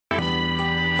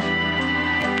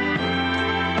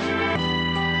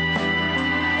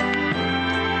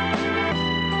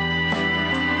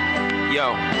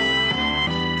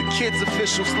Kids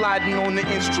official sliding on the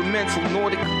instrumental.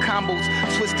 Nordic combos,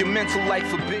 twist your mental like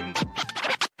forbidden.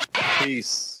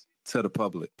 Peace to the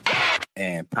public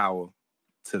and power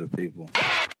to the people.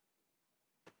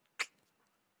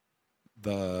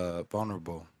 The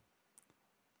vulnerable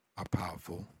are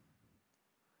powerful,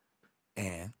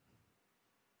 and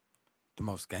the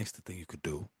most gangster thing you could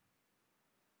do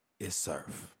is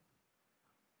surf.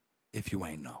 If you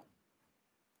ain't know.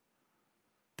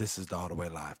 This is the All the Way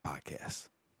Live podcast.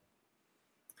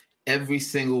 Every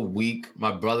single week,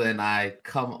 my brother and I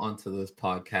come onto this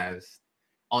podcast,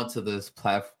 onto this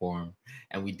platform,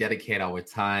 and we dedicate our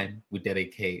time, we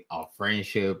dedicate our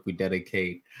friendship, we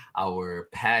dedicate our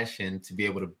passion to be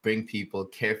able to bring people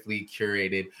carefully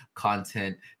curated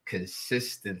content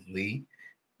consistently.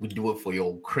 We do it for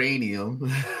your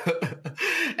cranium,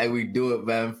 and we do it,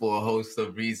 man, for a host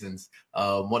of reasons.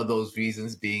 One of those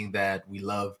reasons being that we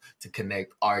love to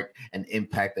connect art and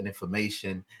impact and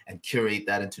information and curate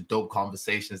that into dope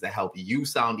conversations that help you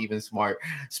sound even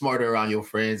smarter around your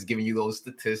friends, giving you those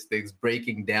statistics,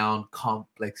 breaking down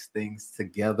complex things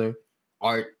together,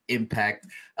 art, impact.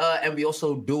 And we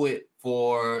also do it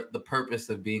for the purpose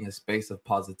of being a space of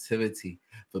positivity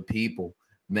for people.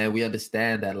 Man, we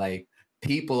understand that, like,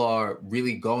 people are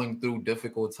really going through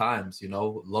difficult times. You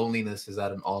know, loneliness is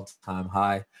at an all-time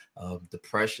high.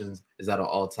 Depression is at an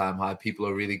all-time high. People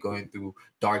are really going through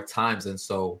dark times. And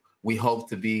so we hope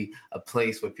to be a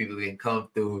place where people can come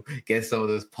through, get some of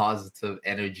this positive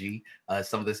energy,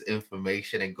 some of this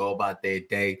information, and go about their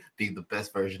day being the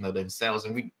best version of themselves.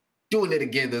 And we doing it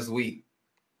again this week.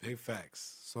 Big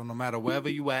facts. So no matter wherever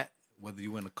you at, whether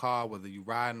you in a car, whether you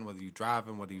riding, whether you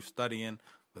driving, whether you studying,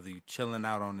 whether you chilling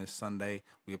out on this Sunday,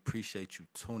 we appreciate you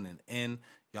tuning in.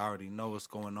 You already know what's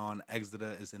going on.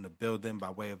 Exeter is in the building by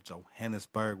way of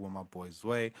Johannesburg with my boy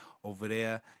Zway over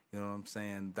there. You know what I'm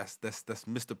saying? That's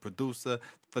Mr. Producer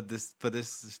for this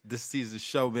season's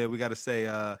show, man. We gotta say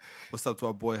what's up to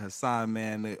our boy Hassan,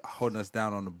 man, holding us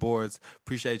down on the boards.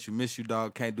 Appreciate you, miss you,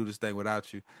 dog. Can't do this thing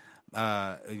without you.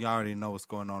 You already know what's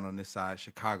going on this side.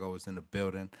 Chicago is in the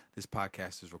building. This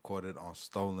podcast is recorded on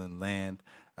stolen land.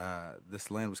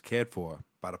 This land was cared for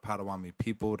by the Potawatomi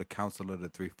people, the Council of the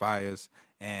Three Fires.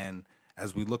 And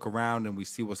as we look around and we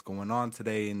see what's going on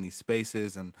today in these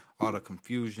spaces and all the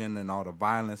confusion and all the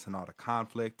violence and all the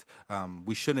conflict,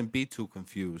 we shouldn't be too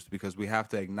confused, because we have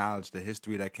to acknowledge the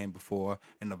history that came before,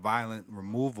 and the violent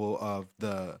removal of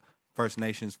the First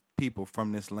Nations people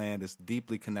from this land is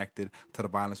deeply connected to the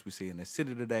violence we see in this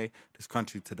city today, this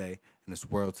country today, and this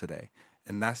world today.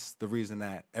 And that's the reason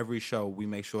that every show we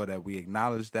make sure that we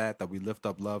acknowledge that we lift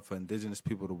up love for Indigenous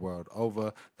people the world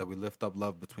over, that we lift up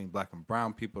love between Black and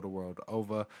brown people the world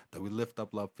over, that we lift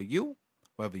up love for you,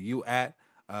 wherever you at,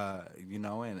 you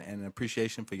know, and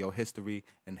appreciation for your history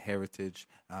and heritage.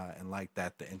 And like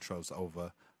that, the intro's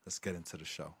over. Let's get into the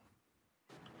show.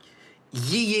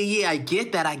 Yeah, I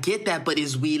get that, but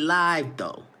is we live,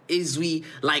 though? Is we,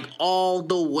 like, all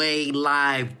the way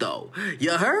live, though?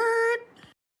 You heard?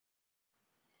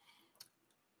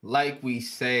 Like we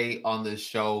say on this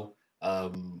show,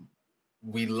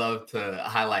 we love to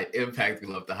highlight impact. We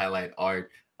love to highlight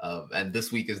art. And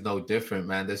this week is no different,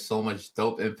 man. There's so much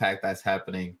dope impact that's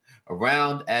happening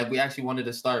around. And we actually wanted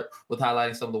to start with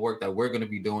highlighting some of the work that we're going to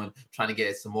be doing, trying to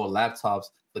get some more laptops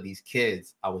for these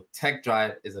kids. Our tech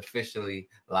drive is officially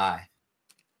live.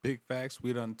 Big facts.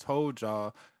 We done told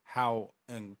y'all how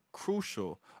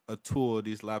crucial a tool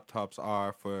these laptops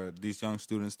are for these young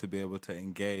students to be able to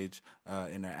engage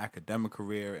in their academic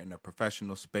career, in their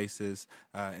professional spaces.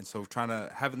 And so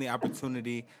having the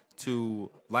opportunity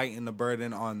to lighten the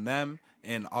burden on them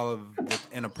and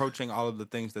approaching all of the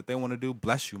things that they want to do,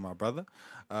 bless you, my brother,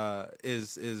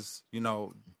 is you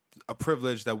know, a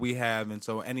privilege that we have. And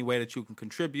so any way that you can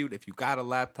contribute, if you got a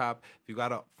laptop, if you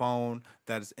got a phone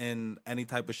that is in any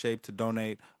type of shape to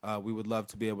donate, we would love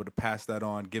to be able to pass that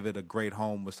on, give it a great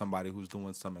home with somebody who's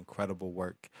doing some incredible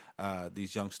work.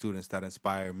 These young students that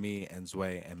inspire me and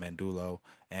Zway and Mandulo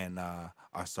and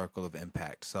our circle of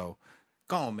impact. So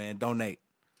go on, man, donate.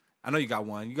 I know you got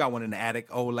one. You got one in the attic,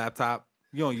 old laptop.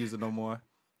 You don't use it no more.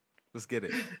 Let's get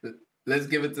it. Let's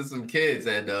give it to some kids.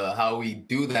 And how we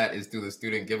do that is through the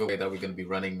student giveaway that we're going to be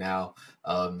running now.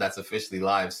 That's officially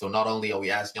live. So not only are we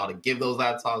asking y'all to give those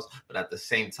laptops, but at the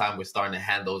same time, we're starting to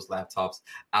hand those laptops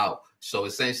out. So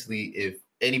essentially, if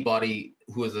anybody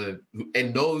who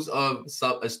knows of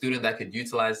a student that could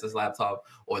utilize this laptop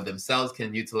or themselves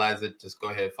can utilize it, just go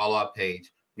ahead, follow our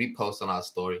page, repost on our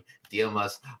story, DM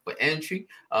us for entry.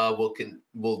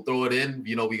 We'll throw it in.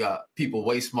 You know, we got people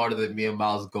way smarter than me and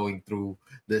Miles going through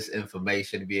this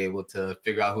information to be able to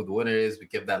figure out who the winner is. We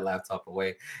give that laptop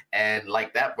away, and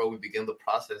like that, bro, we begin the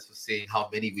process of seeing how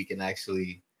many we can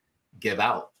actually give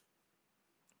out.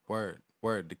 Word.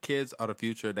 The kids are the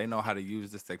future. They know how to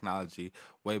use this technology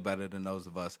way better than those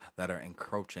of us that are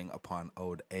encroaching upon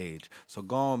old age. So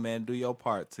go on, man. Do your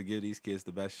part to give these kids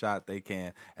the best shot they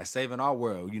can at saving our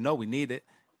world. You know we need it.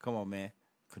 Come on, man.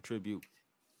 Contribute.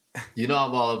 You know,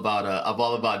 I'm all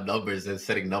about numbers and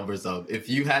setting numbers up. If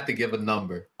you had to give a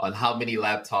number on how many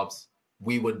laptops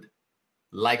we would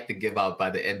like to give out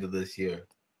by the end of this year,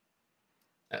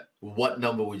 what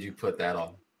number would you put that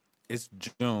on? It's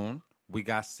June. We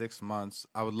got 6 months.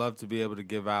 I would love to be able to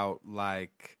give out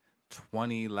like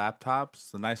 20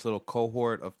 laptops, a nice little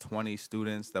cohort of 20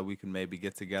 students that we can maybe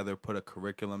get together, put a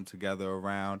curriculum together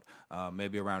around,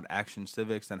 maybe around action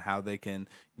civics and how they can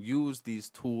use these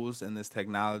tools and this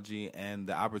technology and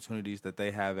the opportunities that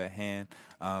they have at hand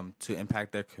to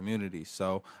impact their community.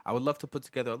 So I would love to put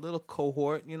together a little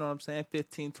cohort, you know what I'm saying,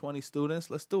 15, 20 students.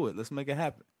 Let's do it. Let's make it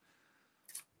happen.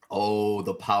 Oh,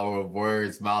 the power of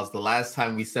words, Miles. The last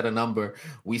time we set a number,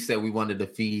 we said we wanted to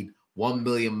feed 1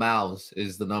 million mouths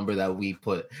is the number that we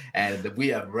put. And we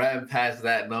have ran past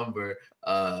that number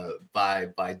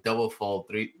by double-fold,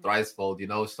 thrice-fold, you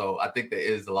know? So I think there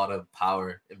is a lot of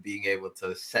power in being able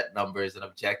to set numbers and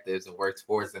objectives and work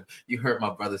towards them. You heard my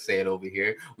brother say it over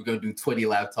here. We're going to do 20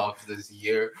 laptops this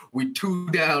year. We're 2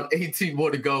 down, 18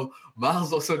 more to go.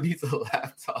 Miles also needs a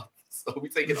laptop. So we're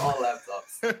taking all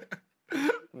laptops.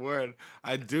 Word.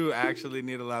 I do actually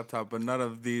need a laptop, but none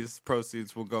of these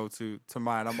proceeds will go to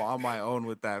mine. I'm on my own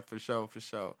with that for sure.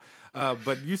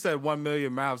 But you said 1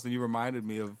 million mouths, and you reminded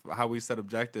me of how we set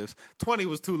objectives. 20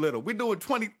 was too little. We're doing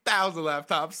 20,000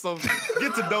 laptops, so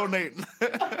get to donating.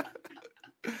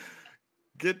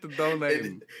 Get to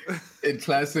donating. In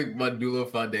classic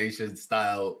Mandula Foundation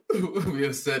style, we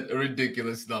have set a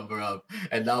ridiculous number up,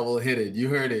 and now we'll hit it. You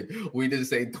heard it. We didn't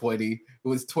say 20. It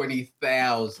was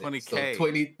 20,000.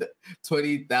 20K. So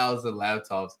 20,000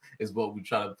 laptops is what we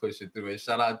try to push it through. And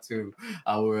shout out to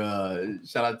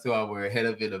our head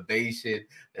of innovation,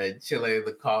 Chile in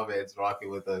the comments,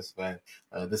 rocking with us, man.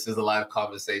 This is a live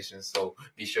conversation, so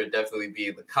be sure to definitely be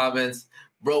in the comments.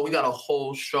 Bro, we got a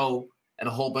whole show and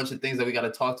a whole bunch of things that we got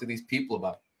to talk to these people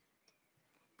about.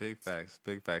 Big facts.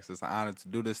 It's an honor to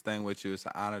do this thing with you. It's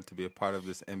an honor to be a part of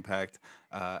this impact.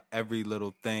 Every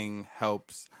little thing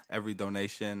helps, every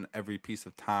donation, every piece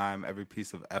of time, every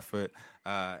piece of effort,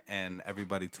 and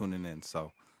everybody tuning in.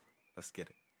 So let's get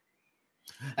it.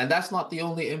 And that's not the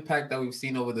only impact that we've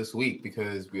seen over this week,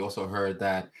 because we also heard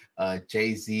that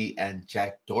Jay-Z and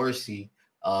Jack Dorsey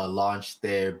launched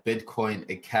their Bitcoin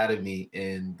Academy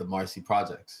in the Marcy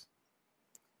Projects.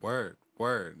 Word.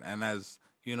 And as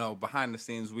you know, behind the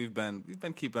scenes, we've been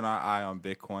keeping our eye on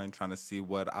Bitcoin, trying to see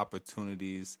what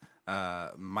opportunities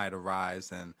might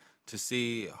arise, and to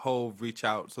see Hove reach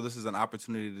out. So this is an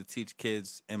opportunity to teach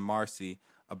kids in Marcy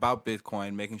about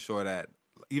Bitcoin, making sure that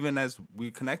even as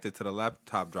we connected to the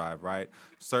laptop drive, right,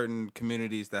 certain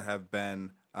communities that have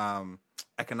been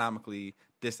economically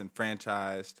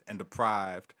disenfranchised and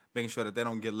deprived, making sure that they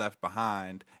don't get left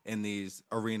behind in these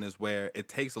arenas where it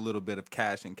takes a little bit of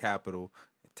cash and capital,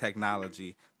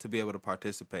 technology to be able to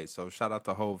participate. So shout out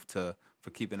to Hove for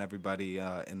keeping everybody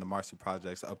in the Marcy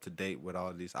Projects up to date with all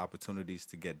of these opportunities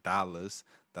to get dollars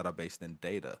that are based in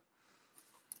data.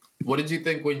 What did you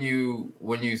think when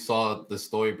you saw the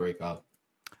story break out?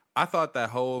 I thought that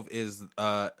Hove is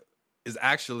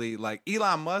actually like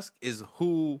Elon Musk is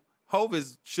who Hove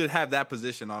should have that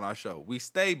position on our show. We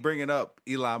stay bringing up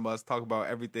Elon Musk, talk about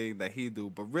everything that he do,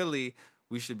 but really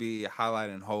we should be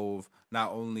highlighting Hove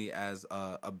not only as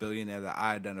a billionaire that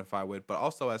I identify with, but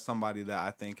also as somebody that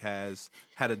I think has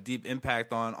had a deep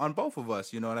impact on both of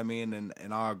us, you know what I mean?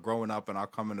 And our growing up and our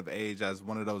coming of age as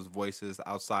one of those voices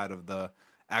outside of the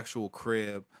actual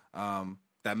crib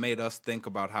that made us think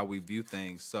about how we view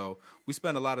things. So we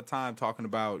spend a lot of time talking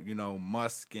about, you know,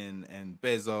 Musk and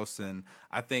Bezos. And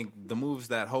I think the moves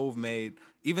that Hove made,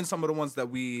 even some of the ones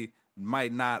that we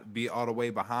might not be all the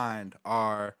way behind,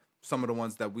 are some of the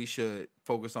ones that we should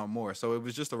focus on more. So it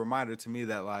was just a reminder to me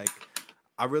that, like,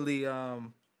 I really I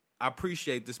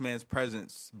appreciate this man's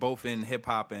presence, both in hip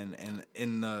hop and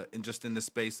in just in the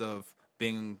space of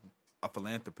being a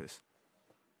philanthropist.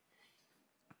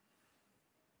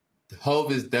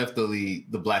 Hove is definitely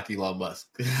the Black Elon Musk.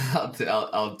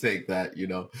 I'll take that, you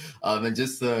know. And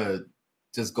just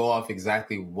go off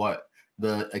exactly what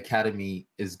the academy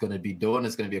is going to be doing.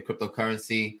 It's going to be a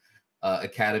cryptocurrency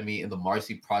academy in the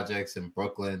Marcy Projects in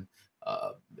Brooklyn.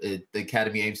 The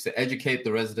academy aims to educate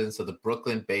the residents of the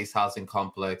Brooklyn-based housing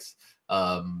complex,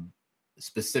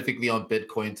 specifically on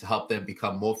Bitcoin, to help them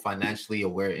become more financially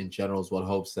aware in general, is what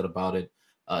Hope said about it.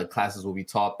 Classes will be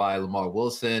taught by Lamar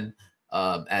Wilson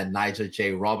and Nigel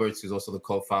J. Roberts, who's also the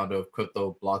co-founder of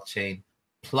Crypto Blockchain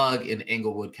Plug in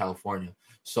Inglewood, California.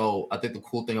 So I think the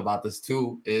cool thing about this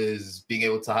too is being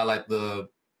able to highlight the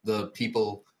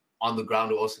people on the ground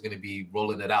who are also going to be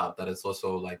rolling it out, that it's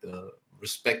also like the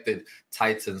respected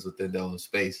titans within their own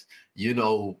space. You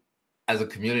know, as a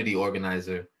community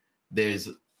organizer, there's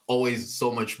always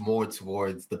so much more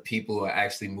towards the people who are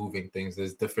actually moving things.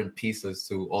 There's different pieces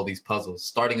to all these puzzles.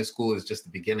 Starting a school is just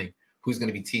the beginning. Who's going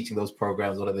to be teaching those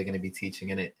programs? What are they going to be teaching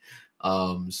in it?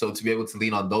 So to be able to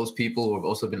lean on those people who have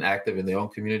also been active in their own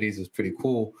communities is pretty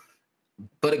cool.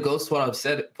 But it goes to what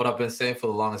I've been saying for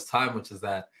the longest time, which is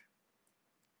that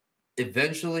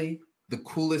eventually the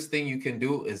coolest thing you can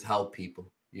do is help people,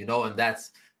 you know, and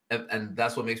that's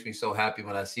what makes me so happy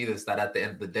when I see this, that at the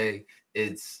end of the day,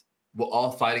 we're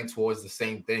all fighting towards the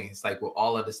same thing. It's like we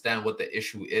all understand what the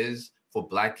issue is for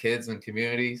Black kids and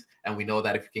communities. And we know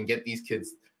that if you can get these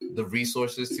kids the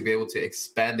resources to be able to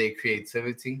expand their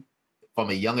creativity from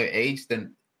a younger age,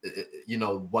 then, you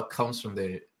know, what comes from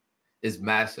there is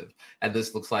massive. And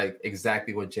this looks like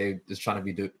exactly what Jay is trying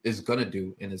to is going to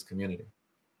do in his community.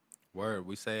 Word,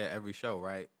 we say it every show,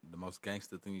 right? The most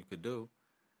gangster thing you could do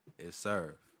is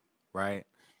serve, right?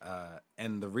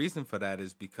 And the reason for that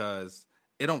is because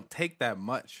it don't take that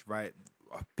much, right?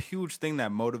 A huge thing that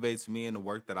motivates me in the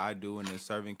work that I do in the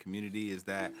serving community is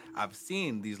that I've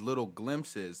seen these little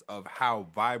glimpses of how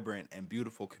vibrant and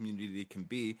beautiful community can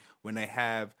be when they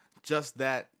have just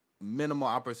that minimal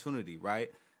opportunity, right?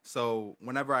 So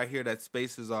whenever I hear that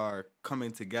spaces are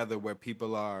coming together where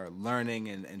people are learning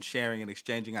and sharing and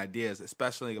exchanging ideas,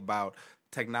 especially about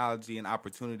technology and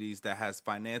opportunities that has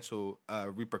financial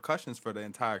repercussions for the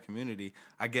entire community,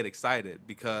 I get excited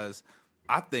because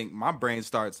I think my gears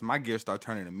start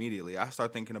turning immediately. I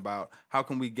start thinking about how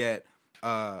can we get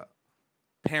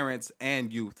parents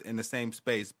and youth in the same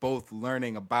space, both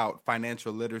learning about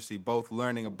financial literacy, both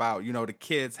learning about, you know, the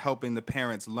kids helping the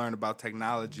parents learn about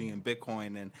technology and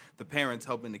Bitcoin, and the parents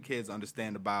helping the kids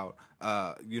understand about,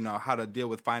 you know, how to deal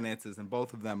with finances, and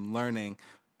both of them learning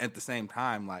at the same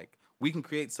time. Like, we can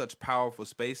create such powerful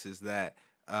spaces that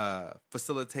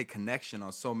facilitate connection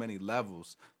on so many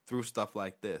levels through stuff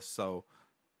like this. So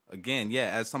again,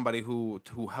 yeah, as somebody who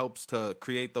helps to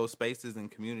create those spaces in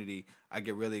community, I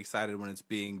get really excited when it's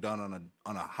being done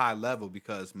on a high level,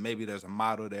 because maybe there's a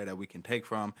model there that we can take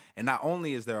from. And not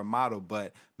only is there a model,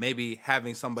 but maybe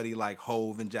having somebody like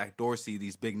Hove and Jack Dorsey,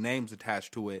 these big names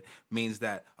attached to it, means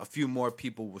that a few more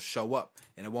people will show up,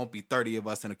 and it won't be 30 of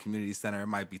us in a community center. It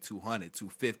might be 200,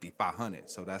 250, 500.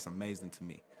 So that's amazing to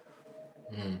me.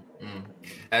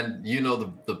 And you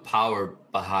know the power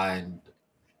behind,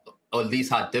 or at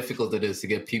least how difficult it is to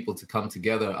get people to come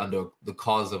together under the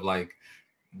cause of like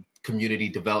community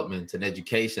development and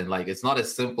education. Like, it's not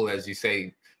as simple as you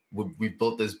say, we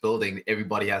built this building,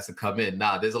 everybody has to come in.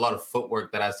 Nah, there's a lot of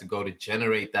footwork that has to go to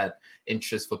generate that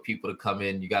interest for people to come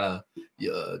in. You gotta,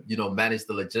 you know, manage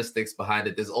the logistics behind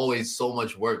it. There's always so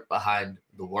much work behind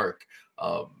the work.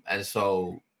 And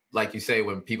so, like you say,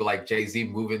 when people like Jay-Z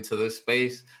move into this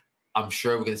space, I'm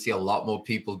sure we're going to see a lot more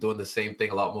people doing the same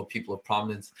thing, a lot more people of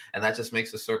prominence, and that just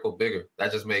makes the circle bigger.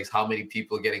 That just makes how many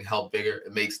people are getting help bigger.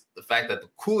 It makes the fact that the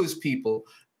coolest people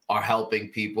are helping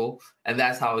people, and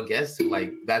that's how it gets to,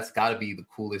 like, that's got to be the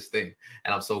coolest thing.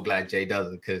 And I'm so glad Jay does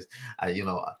it, because, you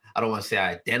know, I don't want to say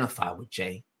I identify with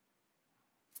Jay.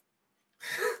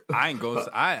 I ain't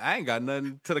got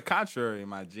nothing to the contrary,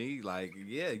 my G. Like,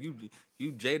 yeah,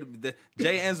 you Jay.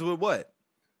 Jay ends with what?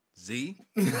 Z?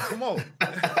 Come on.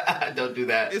 Don't do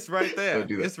that. It's right there. Don't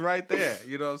do that. It's right there.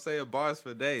 You know what I'm saying? Bars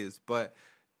for days. But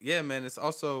yeah, man, it's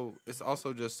also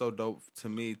just so dope to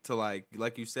me to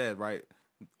like you said, right?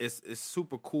 It's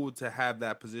super cool to have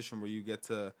that position where you get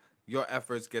to, your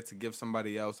efforts get to give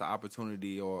somebody else an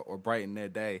opportunity or brighten their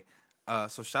day.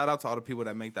 So shout out to all the people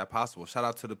that make that possible. Shout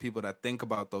out to the people that think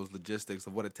about those logistics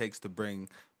of what it takes to bring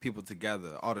people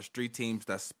together. All the street teams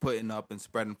that's putting up and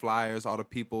spreading flyers. All the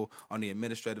people on the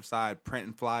administrative side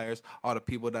printing flyers. All the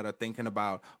people that are thinking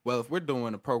about, well, if we're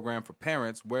doing a program for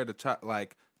parents, where the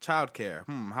childcare.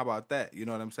 How about that? You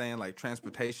know what I'm saying? Like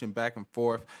transportation back and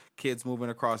forth, kids moving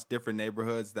across different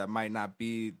neighborhoods that might not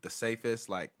be the safest.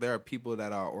 Like, there are people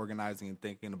that are organizing and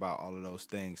thinking about all of those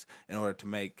things in order to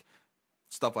make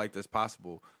stuff like this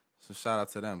possible. So shout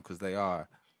out to them, because they are,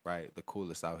 right, the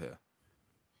coolest out here.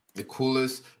 The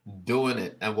coolest doing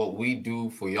it. And what we do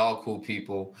for y'all cool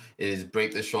people is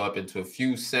break the show up into a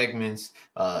few segments,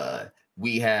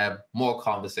 we have more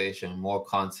conversation, more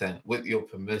content. With your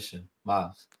permission,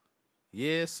 Miles.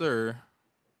 Yes, sir.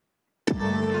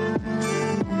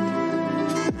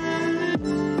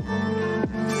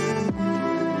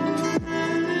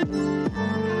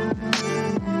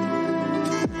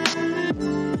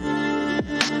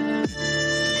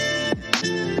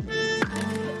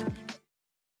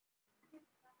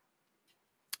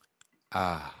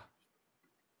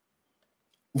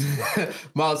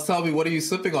 Miles, tell me, what are you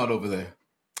sipping on over there?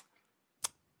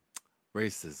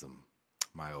 Racism,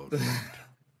 my old friend.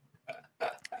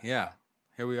 Yeah,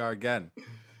 here we are again.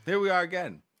 I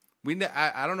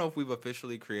don't know if we've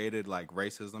officially created like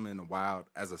racism in the wild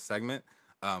as a segment,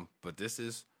 but this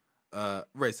is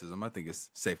racism. I think it's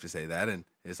safe to say that, and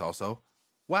it's also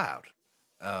wild.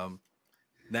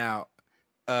 Now,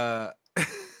 by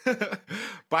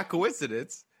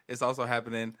coincidence, it's also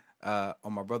happening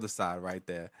on my brother's side right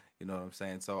there. You know what I'm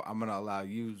saying? So I'm gonna allow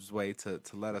you, Zway, to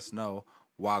let us know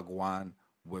Wagwan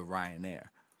with Ryanair.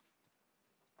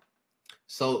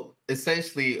 So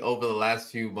essentially, over the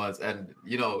last few months, and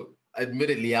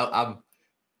admittedly, I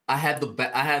had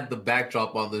the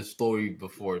backdrop on this story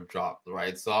before it dropped,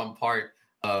 right? So I'm part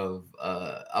of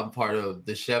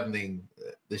the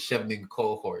Chevening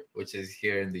cohort, which is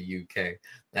here in the UK,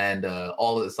 and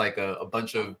it's like a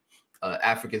bunch of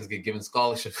Africans get given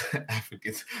scholarships.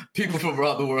 Africans, people from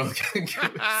around the world get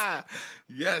given.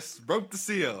 Yes, broke the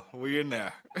seal. We in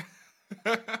there.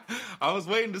 I was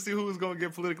waiting to see who was going to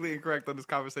get politically incorrect on this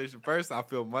conversation first. I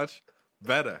feel much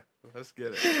better. Let's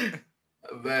get it.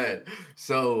 Man,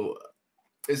 so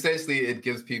essentially it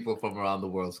gives people from around the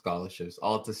world scholarships,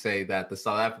 all to say that the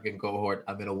South African cohort,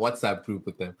 I'm in a WhatsApp group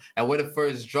with them. And when it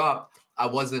first dropped, I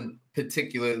wasn't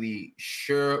particularly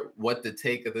sure what to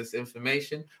take of this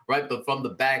information, right? But from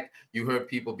the back, you heard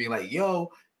people being like, yo,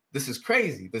 this is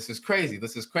crazy. This is crazy.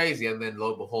 This is crazy. And then lo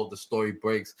and behold, the story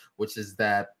breaks, which is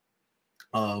that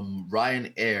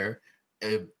Ryanair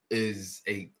is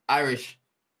an Irish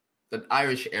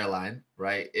airline,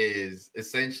 right, is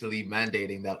essentially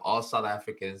mandating that all South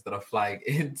Africans that are flying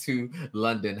into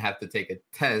London have to take a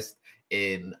test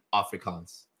in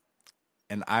Afrikaans.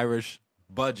 An Irish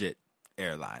budget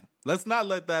airline. Let's not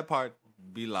let that part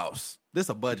be lost. This is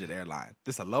a budget airline.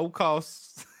 This is a low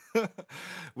cost,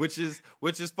 which is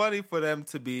funny for them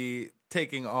to be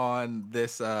taking on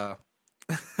this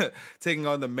taking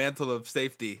on the mantle of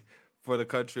safety for the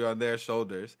country on their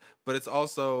shoulders. But it's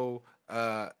also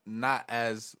not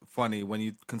as funny when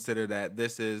you consider that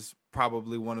this is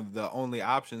probably one of the only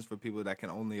options for people that can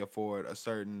only afford a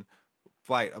certain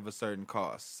flight of a certain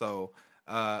cost. So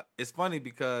it's funny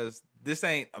because this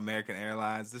ain't American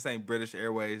Airlines, this ain't British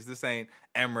Airways, this ain't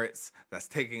Emirates that's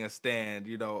taking a stand,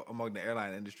 among the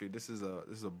airline industry. This is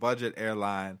a budget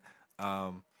airline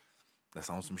that's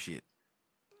on some shit.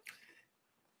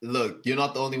 Look, you're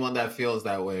not the only one that feels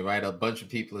that way, right? A bunch of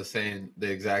people are saying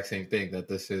the exact same thing, that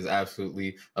this is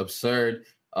absolutely absurd.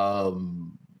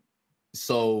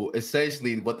 So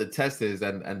essentially what the test is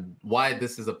and why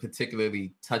this is a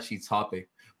particularly touchy topic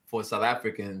for South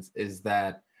Africans is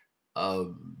that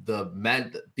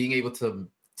being able to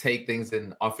take things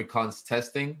in Afrikaans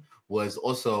testing was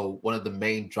also one of the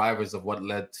main drivers of what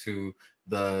led to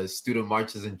the student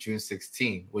marches in June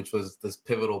 16, which was this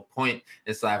pivotal point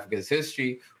in South Africa's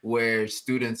history where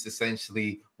students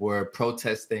essentially were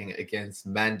protesting against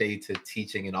mandated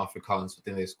teaching in Afrikaans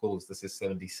within their schools. This is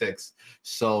 76.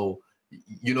 So,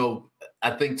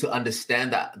 I think to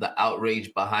understand that the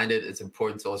outrage behind it, it's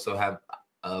important to also have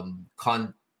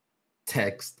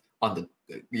context on the,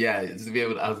 just to be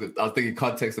able to, I was thinking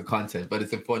context of content, but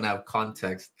it's important to have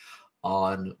context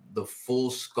on the full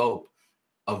scope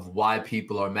of why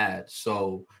people are mad.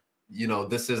 So,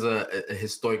 this is a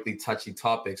historically touchy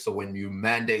topic. So when you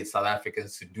mandate South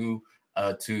Africans to do,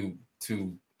 to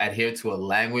adhere to a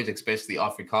language, especially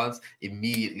Afrikaans,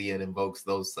 immediately it invokes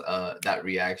that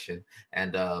reaction.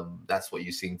 And that's what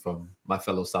you're seeing from my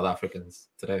fellow South Africans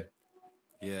today.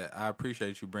 Yeah, I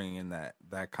appreciate you bringing in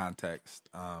that context.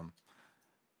 And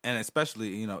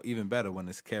especially, even better when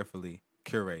it's carefully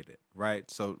curated, right?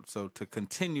 So to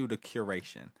continue the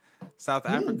curation, South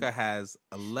Africa has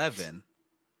 11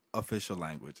 official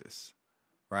languages,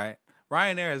 right?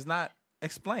 Ryanair has not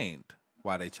explained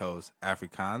why they chose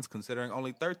Afrikaans, considering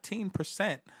only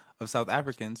 13% of South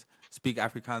Africans speak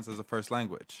Afrikaans as a first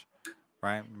language,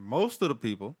 right? Most of the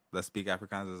people that speak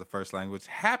Afrikaans as a first language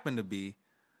happen to be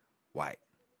white.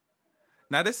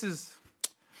 Now, this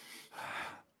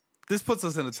puts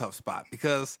us in a tough spot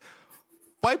because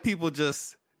white people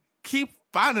just keep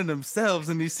finding themselves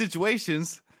in these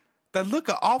situations that look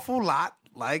an awful lot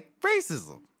like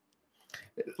racism.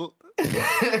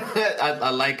 I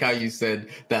like how you said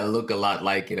that look a lot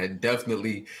like it, and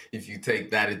definitely if you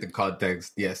take that into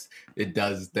context, yes, it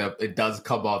does. It does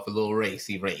come off a little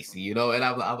racy, you know. And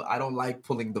I don't like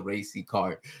pulling the racy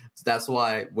card. So that's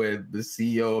why when the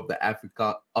CEO of the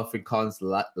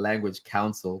Afrikaans Language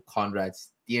Council, Conrad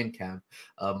Steenkamp,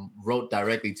 wrote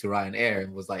directly to Ryanair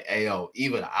and was like, "Hey, yo,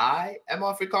 even I am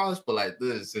Afrikaans, but like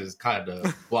this is kind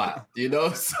of wild, you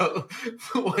know." So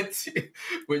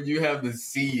when you have the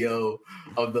CEO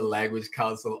of the language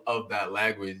council of that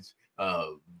language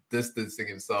distancing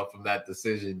himself from that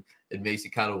decision, it makes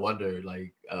you kind of wonder,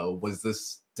 like, was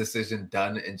this decision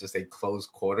done in just a close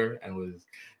quarter and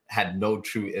had no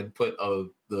true input of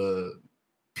the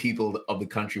people of the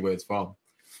country where it's from?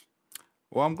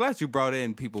 Well, I'm glad you brought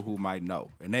in people who might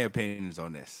know and their opinions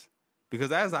on this.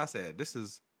 Because as I said,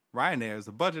 Ryanair is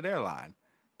a budget airline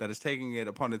that is taking it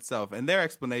upon itself. And their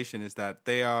explanation is that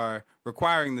they are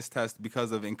requiring this test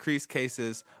because of increased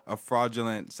cases of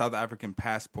fraudulent South African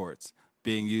passports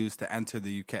being used to enter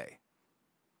the UK.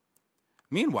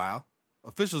 Meanwhile,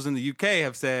 officials in the UK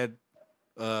have said,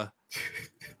 we're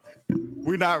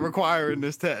not requiring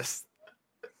this test.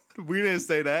 We didn't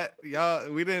say that.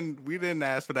 Y'all, we didn't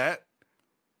ask for that.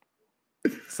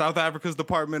 South Africa's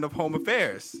Department of Home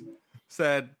Affairs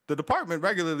said the department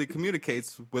regularly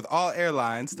communicates with all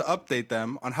airlines to update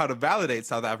them on how to validate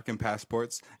South African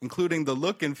passports, including the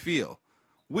look and feel.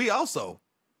 We also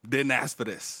didn't ask for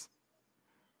this.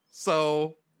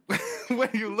 So when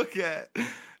you look at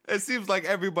it, seems like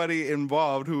everybody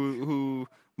involved who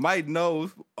might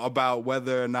know about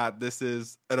whether or not this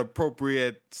is an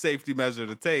appropriate safety measure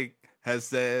to take has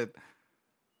said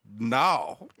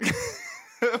no.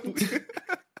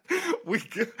 we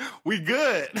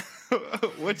good.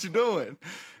 What you doing?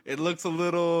 It looks a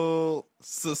little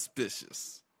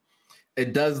suspicious.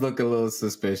 It does look a little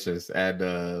suspicious, and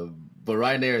but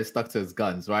Ryanair is stuck to its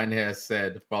guns. Ryanair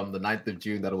said from the 9th of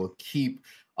June that it will keep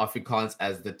Afrikaans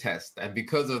as the test, and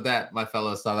because of that, my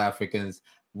fellow South Africans,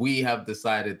 we have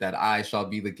decided that I shall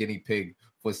be the guinea pig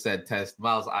for said test.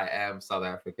 Miles, I am South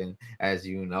African, as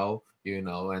you know,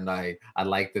 and I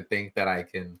like to think that I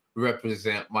can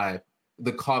represent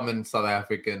the common South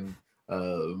African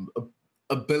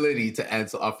ability to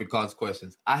answer Afrikaans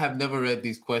questions. I have never read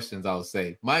these questions, I'll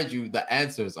say. Mind you, the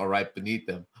answers are right beneath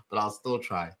them, but I'll still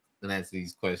try and answer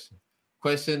these questions.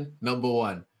 Question number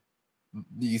 1.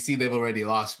 You see, they've already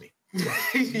lost me.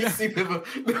 You see,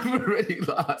 they've already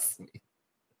lost me.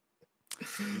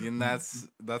 And that's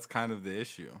kind of the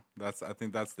issue. I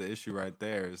think that's the issue right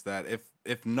there, is that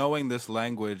if knowing this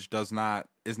language is not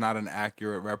an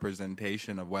accurate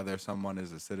representation of whether someone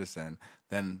is a citizen,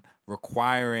 then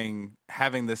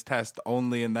having this test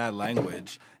only in that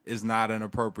language is not an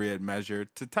appropriate measure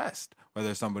to test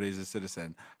whether somebody is a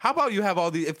citizen. How about you have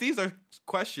if these are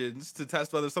questions to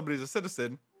test whether somebody's a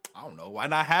citizen, I don't know, why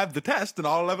not have the test in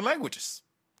all 11 languages?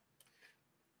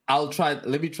 I'll try.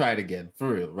 Let me try it again,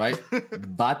 for real, right?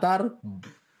 Batar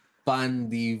van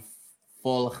die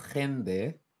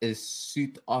volgende is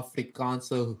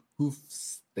Suid-Afrikaanse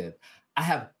hoofdstad. I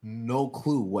have no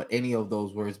clue what any of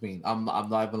those words mean. I'm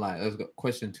not even lying. Let's go.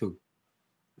 Question 2.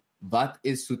 Wat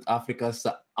is Suid-Afrika's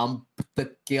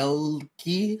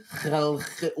amptekelkie?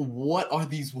 What are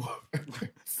these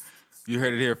words? You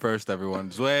heard it here first,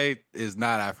 everyone. Zwe is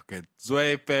not African.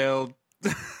 Zwe failed.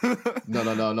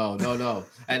 No.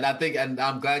 And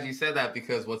I'm glad you said that,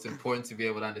 because what's important to be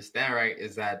able to understand, right,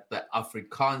 is that the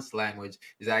Afrikaans language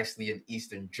is actually an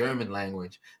Eastern German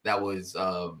language that was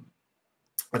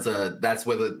that's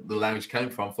where the language came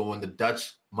from when the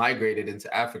Dutch migrated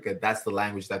into Africa. That's the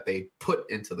language that they put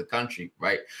into the country,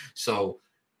 right? So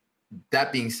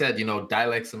that being said,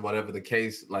 dialects and whatever the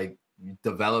case, like,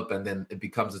 develop and then it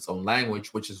becomes its own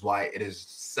language, which is why it is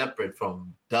separate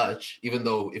from Dutch. Even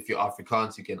though if you're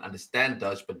Afrikaans, you can understand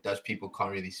Dutch, but Dutch people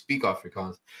can't really speak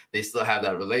Afrikaans. They still have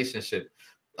that relationship.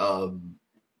 So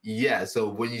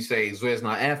when you say Zwe's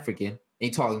not African, and you're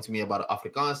talking to me about an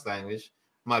Afrikaans language,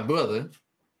 my brother,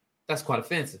 that's quite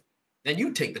offensive. And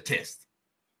you take the test.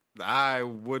 I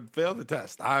would fail the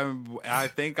test. I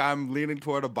think I'm leaning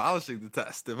toward abolishing the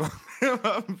test, if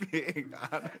I'm being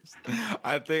honest.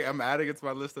 I think I'm adding it to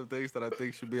my list of things that I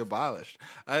think should be abolished.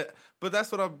 But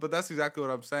that's exactly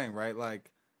what I'm saying, right?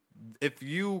 Like, if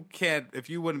you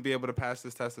wouldn't be able to pass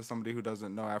this test as somebody who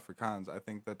doesn't know Afrikaans, I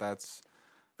think that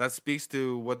speaks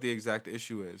to what the exact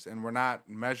issue is. And we're not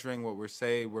measuring what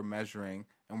we're measuring,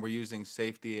 and we're using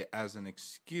safety as an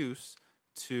excuse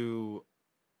to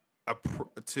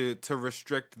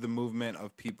restrict the movement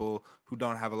of people who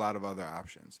don't have a lot of other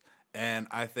options. And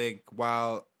I think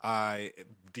while I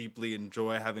deeply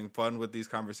enjoy having fun with these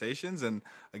conversations, and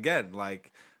again,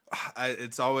 like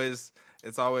it's always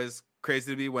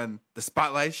crazy to me when the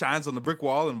spotlight shines on the brick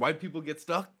wall and white people get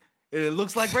stuck. It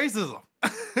looks like racism.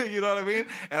 You know what I mean?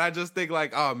 And I just think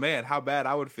like, oh man, how bad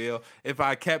I would feel if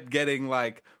I kept getting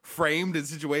like framed in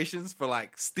situations for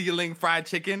like stealing fried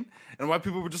chicken, and white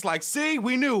people were just like, see,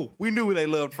 we knew they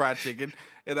loved fried chicken,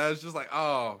 and I was just like,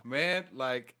 oh man,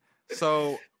 like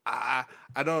so. I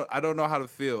don't know how to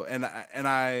feel, and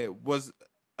I was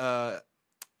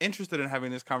interested in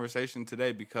having this conversation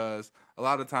today because a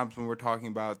lot of times when we're talking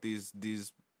about these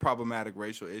problematic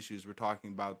racial issues, we're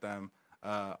talking about them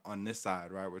on this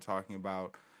side, right? We're talking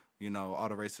about all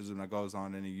the racism that goes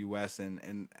on in the U.S.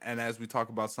 and as we talk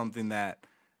about something that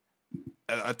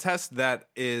a test that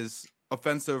is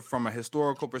offensive from a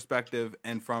historical perspective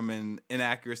and from an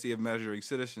inaccuracy of measuring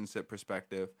citizenship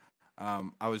perspective.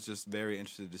 I was just very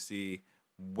interested to see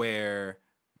where,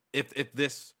 if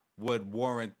this would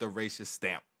warrant the racist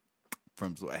stamp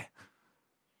from Zwei.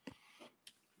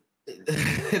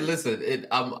 Listen,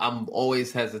 I'm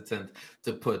always hesitant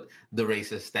to put the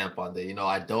racist stamp on there.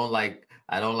 I don't like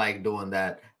doing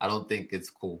that. I don't think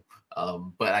it's cool.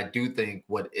 But I do think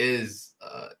what is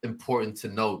important to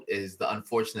note is the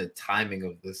unfortunate timing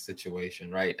of this situation,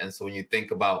 right? And so when you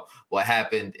think about what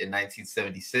happened in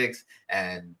 1976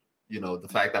 and the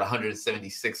fact that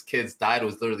 176 kids died,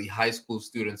 was literally high school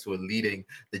students who were leading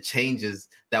the changes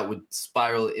that would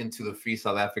spiral into the free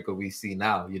South Africa we see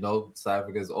now. South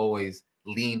Africa has always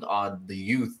leaned on the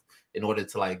youth in order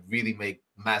to like really make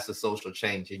massive social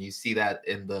change. And you see that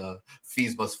in the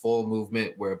fees must fall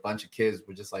movement, where a bunch of kids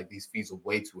were just like, these fees are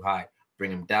way too high,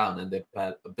 bring them down. And they've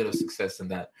had a bit of success in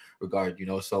that regard,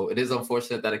 So it is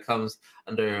unfortunate that it comes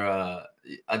under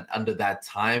that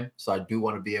time. So I do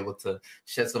want to be able to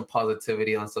shed some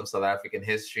positivity on some South African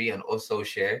history, and also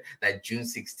share that June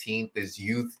 16th is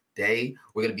Youth Day.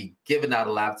 We're going to be giving out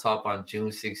a laptop on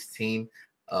June 16th.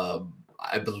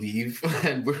 I believe,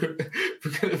 and we're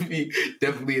going to be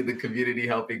definitely in the community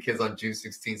helping kids on June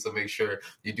 16th. So make sure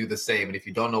you do the same. And if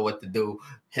you don't know what to do,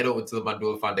 head over to the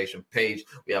Mandula Foundation page.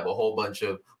 We have a whole bunch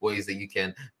of ways that you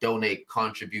can donate,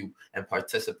 contribute, and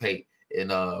participate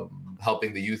in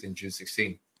helping the youth in June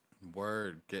 16th.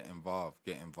 Word, get involved.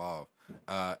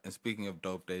 And speaking of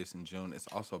dope days in June, it's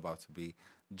also about to be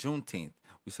Juneteenth.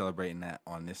 We're celebrating that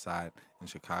on this side in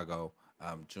Chicago.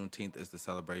 Juneteenth is the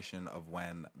celebration of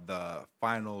when the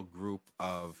final group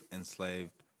of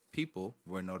enslaved people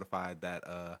were notified that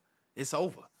it's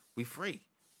over. We free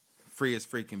as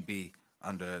free can be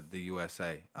under the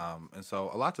USA. And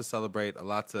so a lot to celebrate, a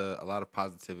lot of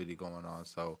positivity going on.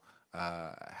 So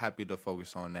happy to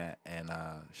focus on that, and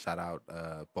shout out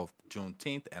both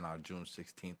Juneteenth and our June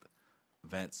 16th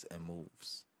events and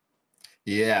moves.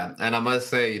 Yeah, and I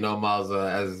must say, Miles,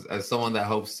 as someone that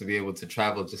hopes to be able to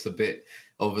travel just a bit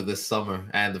over the summer,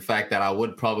 and the fact that I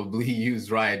would probably use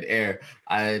Ryanair,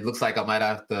 it looks like I might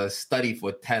have to study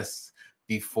for tests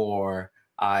before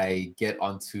I get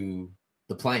onto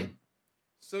the plane.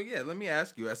 So yeah, let me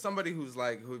ask you, as somebody who's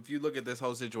like, if you look at this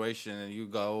whole situation and you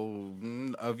go,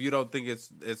 if you don't think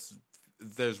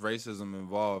there's racism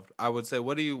involved, I would say,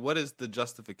 what is the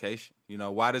justification?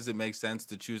 Why does it make sense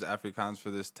to choose Afrikaans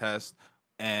for this test?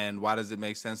 And why does it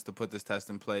make sense to put this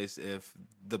test in place if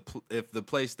the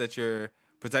place that you're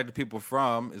protecting people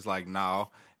from is like, no,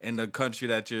 and the country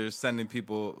that you're sending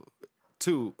people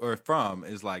to or from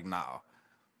is like, no?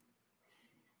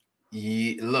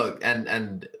 Yeah, look,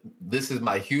 and this is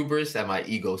my hubris and my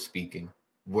ego speaking,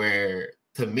 where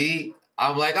to me,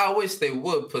 I'm like, I wish they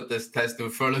would put this test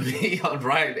in front of me on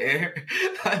Ryanair.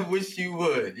 I wish you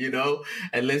would,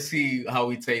 and let's see how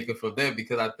we take it from there,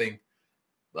 because I think,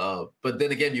 but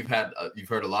then again, you've heard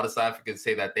a lot of South Africans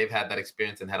say that they've had that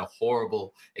experience and had a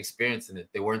horrible experience in it.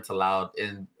 They weren't allowed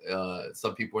in,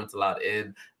 some people weren't allowed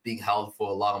in, being held for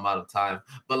a long amount of time.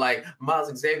 But like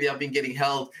Miles Xavier, I've been getting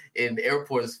held in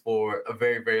airports for a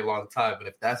very, very long time. And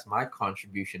if that's my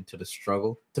contribution to the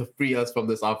struggle to free us from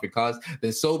this Afrikaans,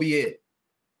 then so be it.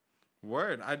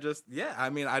 Word. I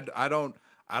don't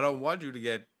want you to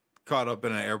get caught up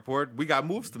in an airport. We got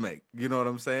moves to make. You know what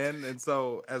I'm saying? And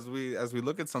so as we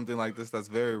look at something like this that's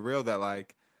very real, that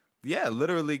like, yeah,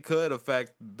 literally could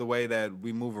affect the way that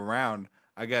we move around.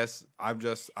 I guess I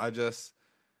guess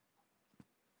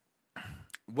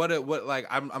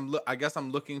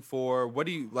I'm looking for, what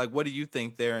do you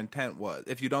think their intent was?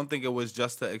 If you don't think it was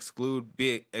just to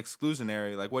be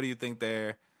exclusionary, like what do you think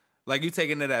they're, like, you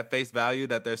taking it at face value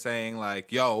that they're saying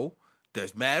like, yo,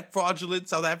 there's mad fraudulent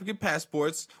South African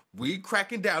passports. We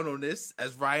cracking down on this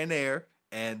as Ryanair,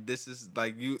 and this is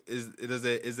like, is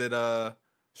it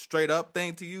straight up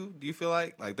thing to you? Do you feel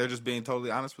like they're just being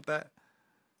totally honest with that?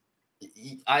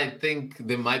 I think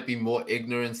there might be more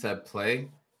ignorance at play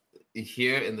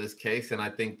here in this case, and I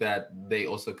think that they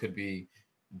also could be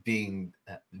being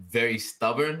very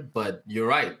stubborn. But you're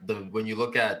right. When you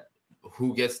look at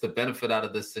who gets the benefit out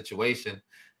of this situation,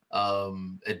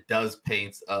 it does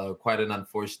paint quite an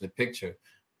unfortunate picture.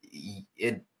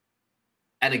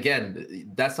 And again,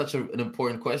 that's such an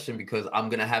important question because I'm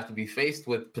going to have to be faced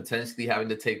with potentially having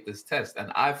to take this test.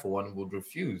 And I, for one, would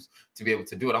refuse to be able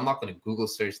to do it. I'm not going to Google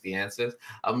search the answers.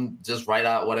 I'm just write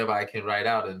out whatever I can write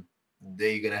out, and there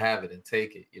you're going to have it and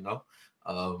take it, you know?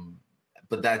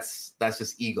 But that's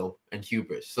just ego and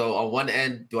hubris. So on one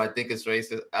end, do I think it's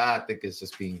racist? I think it's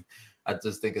I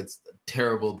just think it's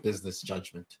terrible business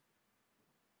judgment.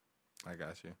 I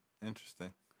got you. Interesting.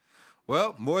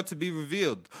 Well, more to be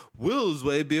revealed. Will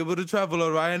Zway be able to travel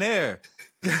on Ryanair?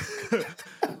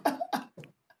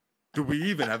 Do we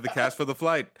even have the cash for the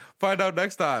flight? Find out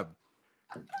next time.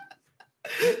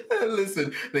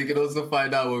 Listen, they can also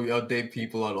find out when we update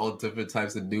people on all different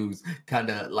types of news,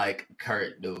 kind of like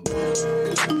current news.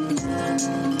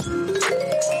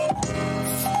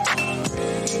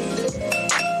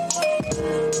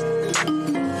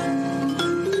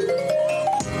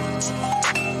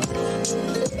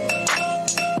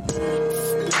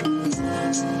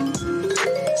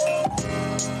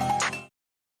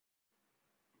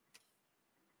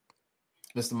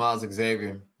 Mr. Miles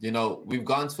Xavier, you know, we've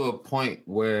gone to a point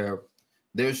where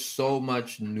there's so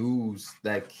much news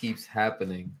that keeps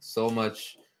happening, so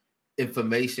much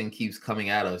information keeps coming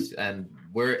at us, and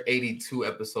we're 82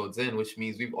 episodes in, which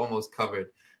means we've almost covered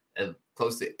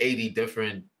close to 80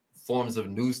 different forms of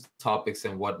news topics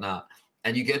and whatnot.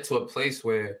 And you get to a place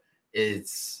where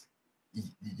it's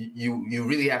you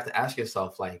really have to ask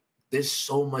yourself, like, there's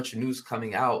so much news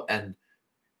coming out, and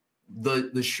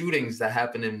the shootings that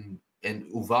happened in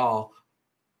Uvalde,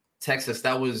 Texas,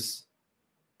 that was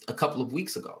a couple of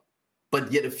weeks ago,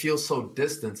 but yet it feels so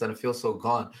distant and it feels so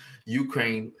gone.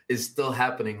 Ukraine is still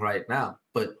happening right now,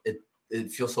 but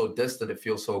it feels so distant, it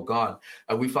feels so gone.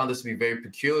 And we found this to be very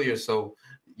peculiar. So,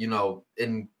 you know,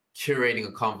 in curating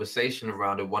a conversation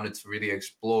around it, wanted to really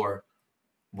explore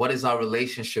what is our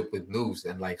relationship with news,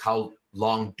 and like how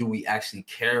long do we actually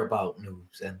care about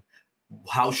news, and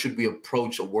how should we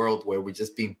approach a world where we're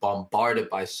just being bombarded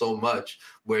by so much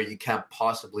where you can't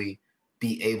possibly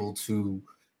be able to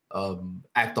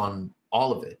act on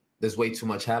all of it. There's way too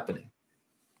much happening.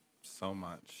 So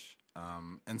much.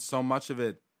 And so much of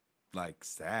it, like,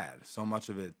 sad. So much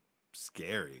of it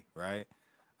scary, right?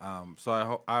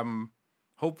 So I'm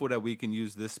hopeful that we can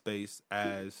use this space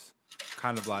as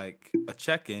kind of like a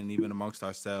check-in even amongst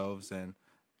ourselves, and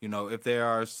you know, if there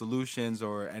are solutions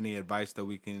or any advice that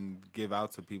we can give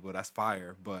out to people, that's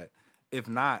fire. But if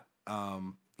not,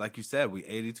 like you said, we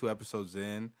 82 episodes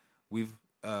in. We've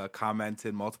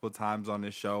commented multiple times on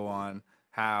this show on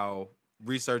how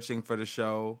researching for the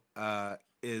show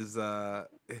is an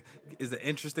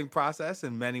interesting process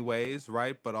in many ways,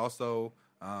 right? But also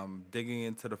digging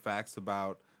into the facts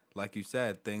about, like you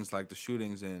said, things like the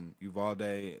shootings in Uvalde,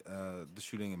 the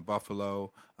shooting in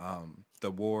Buffalo,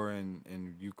 the war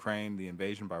in Ukraine, the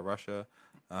invasion by Russia,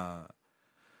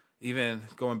 even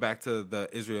going back to the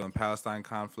Israel and Palestine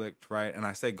conflict, right? And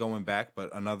I say going back,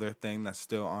 but another thing that's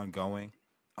still ongoing.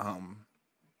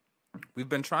 We've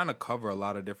been trying to cover a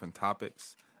lot of different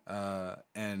topics,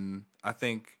 and I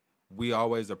think we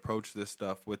always approach this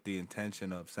stuff with the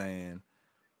intention of saying,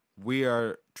 we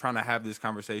are trying to have this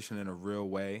conversation in a real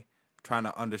way, trying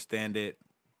to understand it,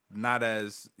 not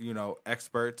as, you know,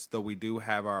 experts, though we do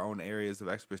have our own areas of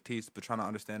expertise, but trying to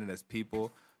understand it as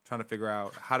people, trying to figure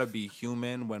out how to be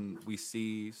human when we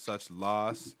see such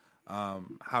loss,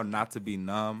 how not to be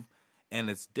numb, and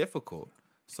it's difficult.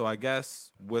 So I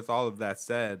guess with all of that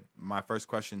said, my first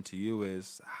question to you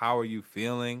is, how are you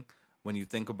feeling when you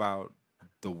think about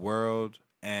the world,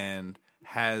 and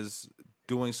has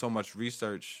doing so much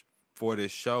research for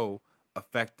this show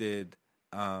affected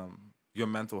your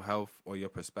mental health or your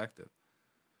perspective?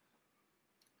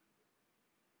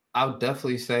 I would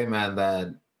definitely say, man,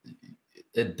 that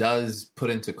it does put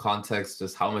into context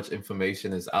just how much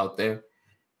information is out there.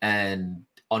 And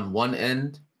on one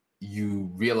end, you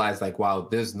realize, like, wow,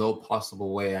 there's no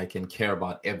possible way I can care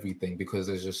about everything because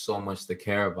there's just so much to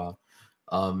care about.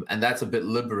 And that's a bit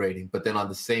liberating. But then on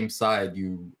the same side,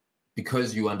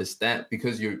 because you understand,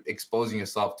 because you're exposing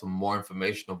yourself to more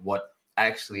information of what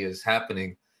actually is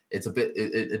happening,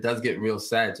 it does get real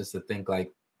sad just to think,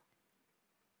 like,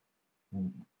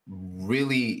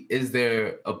 really, is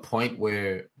there a point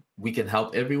where we can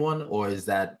help everyone, or is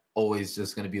that always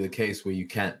just going to be the case where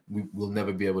we'll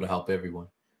never be able to help everyone?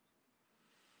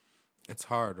 It's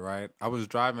hard, right? I was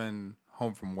driving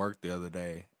home from work the other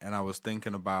day and I was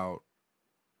thinking about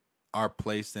our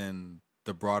place in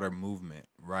the broader movement,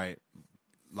 right?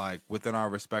 Like within our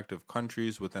respective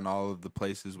countries, within all of the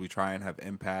places we try and have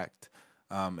impact,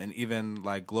 and even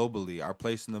like globally, our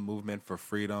place in the movement for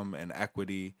freedom and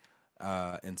equity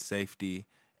and safety.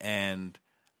 And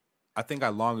I think I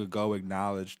long ago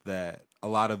acknowledged that a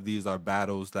lot of these are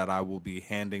battles that I will be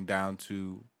handing down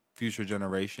to future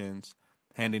generations,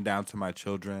 handing down to my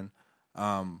children.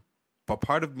 Um, but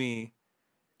part of me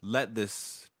let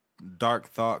this dark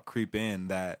thought creep in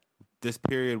that this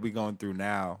period we going through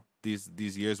now,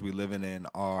 these years we living in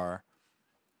are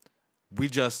we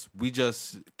just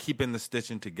keeping the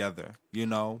stitching together. You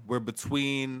know, we're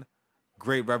between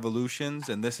great revolutions,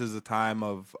 and this is a time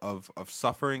of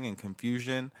suffering and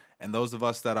confusion. And those of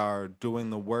us that are doing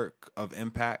the work of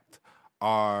impact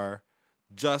are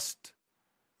just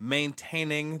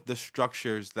maintaining the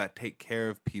structures that take care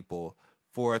of people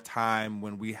for a time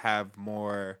when we have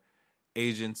more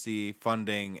agency,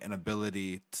 funding, and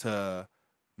ability to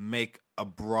make a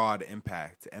broad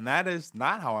impact. And that is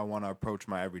not how I want to approach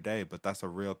my everyday, but that's a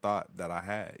real thought that I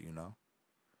had, you know?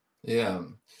 Yeah.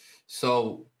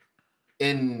 So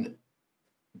in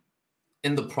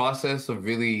the process of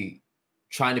really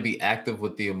trying to be active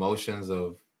with the emotions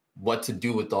of what to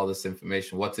do with all this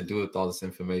information,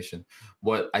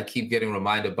 what I keep getting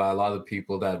reminded by a lot of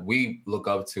people that we look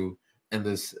up to in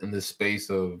this space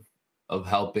of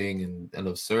helping and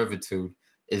of servitude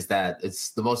is that it's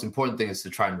the most important thing is to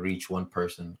try and reach one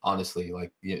person. Honestly,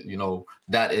 like you know,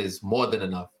 that is more than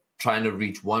enough. Trying to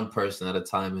reach one person at a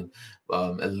time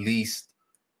and at least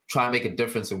try and make a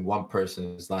difference in one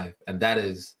person's life. And that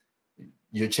is,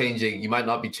 you're changing. You might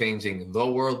not be changing the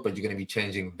world, but you're going to be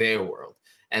changing their world,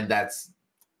 and that's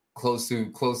close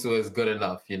to is good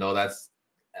enough. You know, that's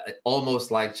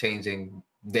almost like changing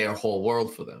their whole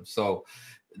world for them. So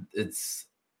it's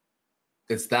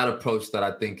that approach that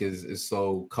I think is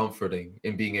so comforting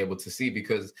in being able to see,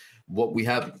 because what we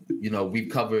have, you know,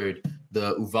 we've covered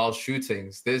the Uvalde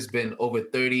shootings. There's been over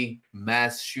 30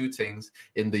 mass shootings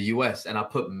in the US. And I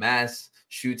put mass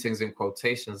shootings in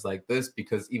quotations like this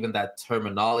because even that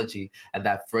terminology and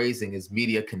that phrasing is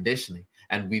media conditioning.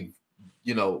 And we've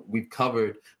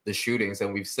covered the shootings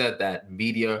and we've said that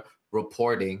media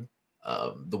reporting,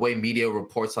 the way media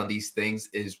reports on these things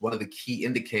is one of the key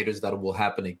indicators that it will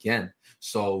happen again.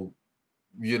 So,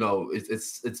 you know,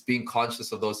 it's being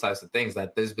conscious of those types of things,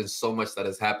 that there's been so much that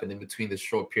has happened in between this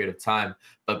short period of time,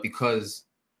 but because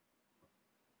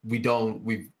we've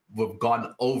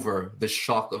gone over the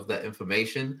shock of that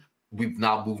information, we've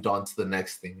now moved on to the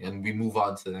next thing, and we move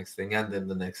on to the next thing, and then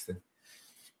the next thing.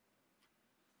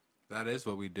 That is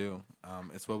what we do.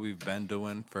 It's what we've been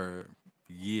doing for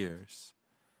years.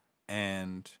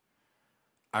 And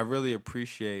I really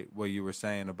appreciate what you were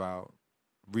saying about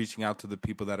reaching out to the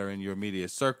people that are in your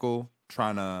immediate circle,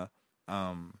 trying to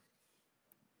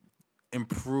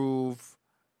improve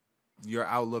your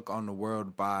outlook on the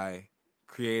world by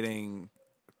creating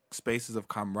spaces of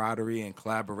camaraderie and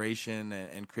collaboration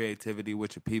and creativity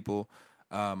with your people.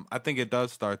 I think it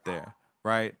does start there,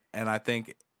 right? And I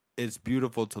think it's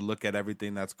beautiful to look at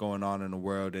everything that's going on in the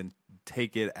world and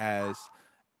take it as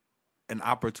an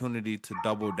opportunity to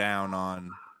double down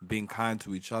on being kind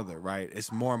to each other, right?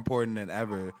 It's more important than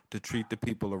ever to treat the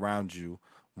people around you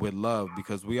with love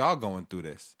because we all going through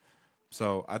this.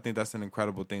 So I think that's an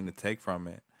incredible thing to take from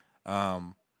it.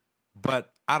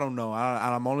 But I don't know.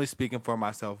 I'm only speaking for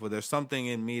myself, but there's something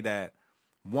in me that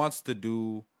wants to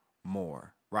do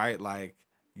more, right? Like,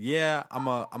 yeah, I'm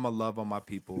a love on my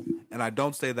people. And I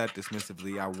don't say that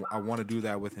dismissively. I want to do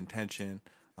that with intention.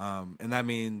 And that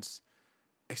means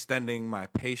extending my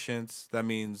patience. That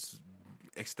means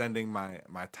extending my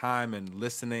time and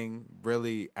listening,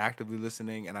 really actively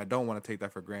listening. And I don't want to take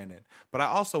that for granted. But I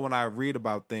also, when I read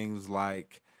about things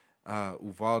like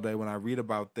Uvalde, when I read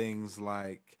about things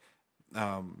like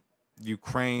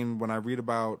Ukraine, when I read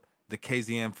about the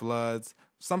KZN floods,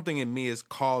 something in me is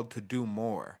called to do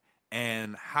more.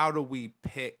 And how do we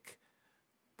pick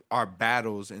our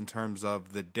battles in terms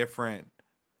of the different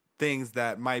things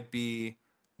that might be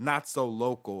not so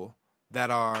local, that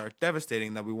are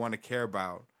devastating, that we want to care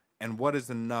about, and what is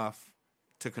enough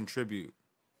to contribute?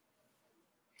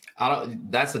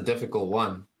 That's a difficult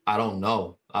one. I don't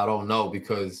know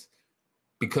because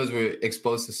we're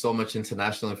exposed to so much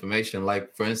international information.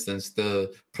 Like, for instance,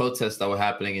 the protests that were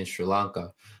happening in Sri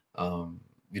Lanka,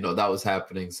 that was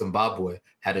happening. Zimbabwe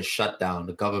had a shutdown,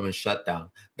 the government shutdown.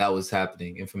 That was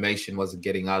happening. Information wasn't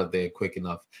getting out of there quick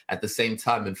enough. At the same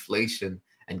time, inflation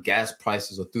and gas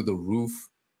prices are through the roof.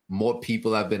 more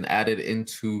people have been added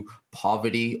into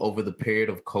poverty over the period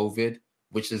of COVID,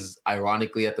 which is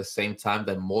ironically at the same time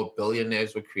that more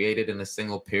billionaires were created in a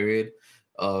single period.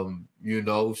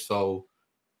 So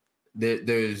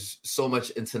there's so much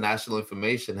international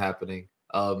information happening.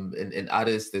 In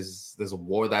Addis, there's a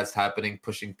war that's happening,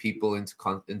 pushing people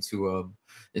into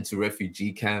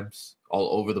refugee camps all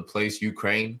over the place.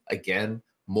 Ukraine, again,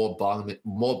 more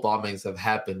bombings have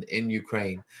happened in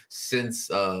Ukraine since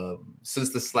the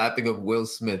slapping of Will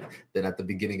Smith than at the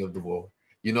beginning of the war.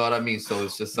 You know what I mean? So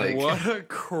it's just like, what a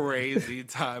crazy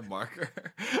time marker.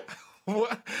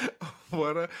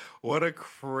 What a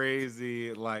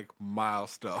crazy like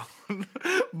milestone.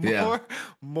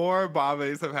 More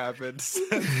bombings have happened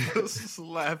since the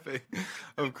slapping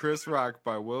of Chris Rock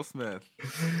by Will Smith.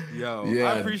 Yo,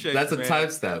 I appreciate that's you, a man.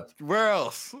 timestamp. Where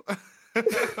else?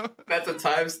 That's a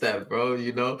timestamp, bro.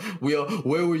 You know,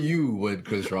 where were you when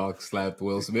Chris Rock slapped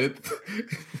Will Smith?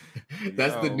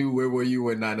 That's the new where were you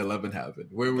when 9/11 happened?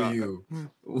 Where were you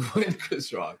when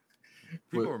Chris Rock?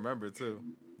 People remember too.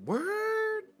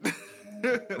 Word.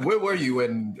 Where were you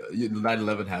when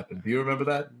 9/11 happened? Do you remember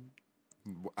that?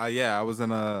 Yeah, I was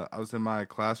in my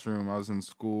classroom. I was in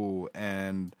school,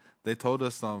 and they told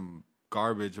us some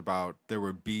garbage about there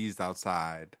were bees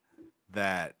outside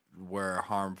that were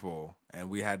harmful, and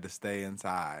we had to stay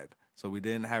inside. So we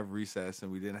didn't have recess,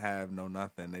 and we didn't have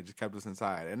nothing. They just kept us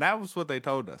inside, and that was what they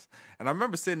told us. And I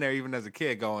remember sitting there, even as a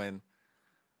kid, going,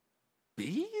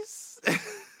 "Bees."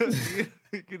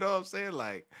 You know what I'm saying?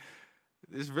 Like,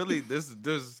 it's really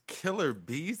there's killer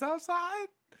bees outside.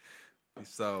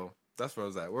 So that's where I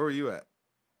was at. Where were you at?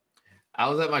 I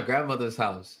was at my grandmother's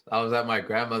house.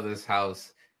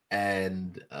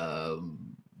 And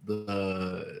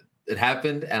it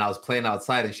happened, and I was playing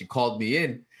outside, and she called me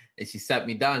in, and she sat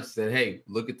me down. She said, "Hey,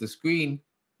 look at the screen.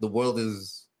 The world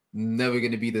is never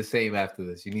going to be the same after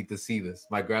this. You need to see this."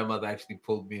 My grandmother actually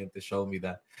pulled me in to show me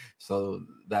that. So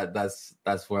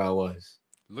that's where I was.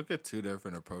 Look at two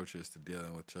different approaches to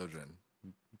dealing with children.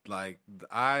 Like,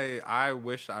 I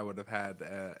wish I would have had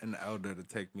an elder to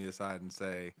take me aside and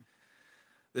say,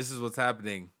 "This is what's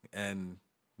happening, and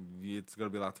it's going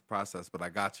to be a lot to process, but I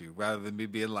got you," rather than me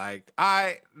being like, "All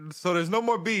right, so there's no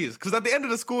more bees." Because at the end of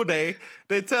the school day,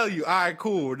 they tell you, "All right,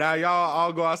 cool, now y'all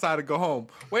all go outside and go home."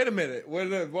 Wait a minute, where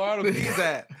are the bees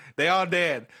at? They all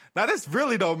dead. Now this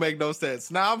really don't make no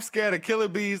sense. Now I'm scared of killer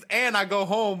bees, and I go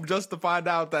home just to find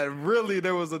out that really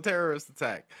there was a terrorist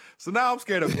attack. So now I'm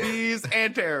scared of bees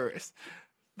and terrorists.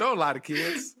 Don't lie to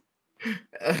kids.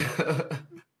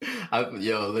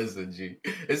 Yo, listen, G.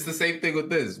 It's the same thing with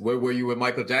this. Where were you when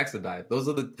Michael Jackson died?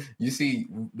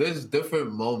 There's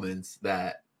different moments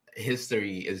that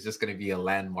history is just going to be a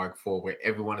landmark for, where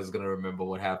everyone is going to remember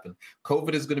what happened.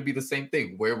 COVID is going to be the same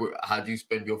thing. How do you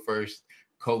spend your first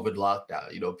COVID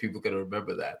lockdown? You know, people going to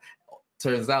remember that.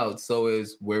 Turns out, so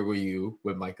is where were you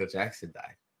when Michael Jackson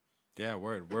died? Yeah,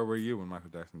 word. Where were you when Michael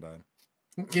Jackson died?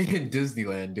 In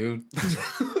Disneyland, dude.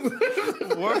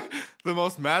 What? The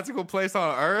most magical place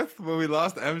on earth when we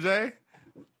lost MJ?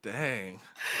 Dang.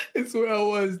 It's where I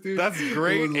was, dude. That's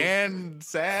great and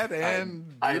sad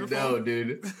and beautiful. I know,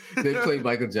 dude. They played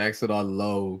Michael Jackson on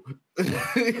low.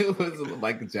 It was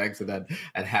Michael Jackson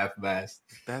at half mast.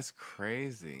 That's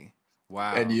crazy.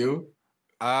 Wow. And you?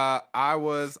 I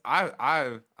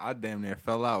damn near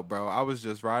fell out, bro. I was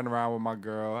just riding around with my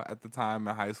girl at the time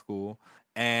in high school,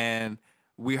 and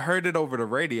we heard it over the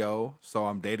radio. So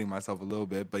I'm dating myself a little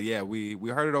bit, but yeah, we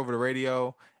heard it over the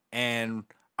radio, and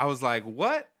I was like,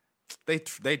 "What? They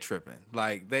tripping?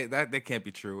 Like they can't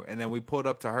be true." And then we pulled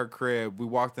up to her crib. We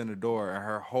walked in the door, and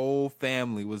her whole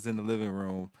family was in the living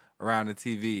room around the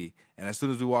TV. And as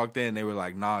soon as we walked in, they were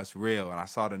like, "Nah, it's real." And I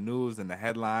saw the news and the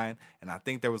headline, and I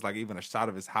think there was like even a shot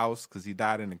of his house because he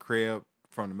died in the crib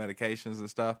from the medications and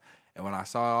stuff. And when I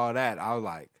saw all that, I was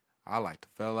like, I like to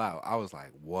fell out. I was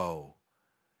like, whoa,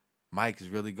 Mike is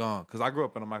really gone. Because I grew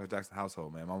up in a Michael Jackson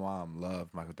household, man. My mom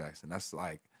loved Michael Jackson. That's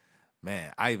like,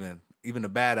 man, I even the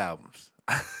bad albums.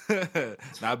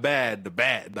 Not bad, the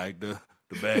bad, like the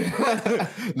bad.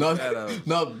 not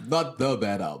the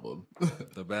bad album.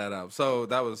 The bad album. So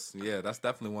that's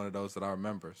definitely one of those that I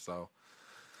remember. So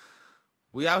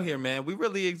we out here, man. We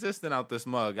really existing out this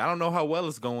mug. I don't know how well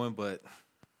it's going, but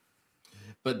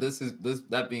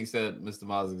that being said, Mr.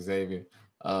 Miles Xavier,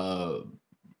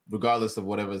 regardless of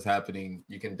whatever is happening,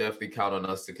 you can definitely count on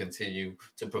us to continue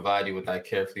to provide you with that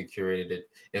carefully curated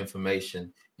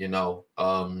information, you know.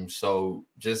 So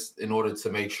just in order to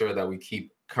make sure that we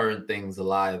keep current things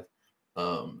alive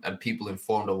and people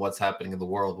informed on what's happening in the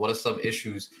world, what are some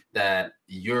issues that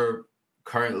you're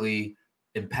currently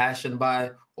impassioned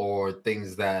by, or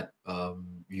things that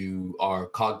you are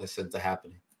cognizant of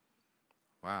happening?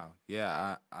 Wow.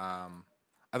 Yeah.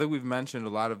 I think we've mentioned a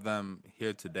lot of them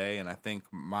here today, and I think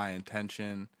my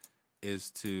intention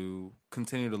is to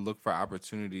continue to look for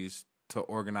opportunities to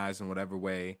organize in whatever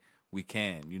way we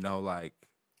can. You know, like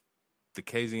the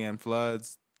KZN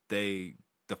floods, the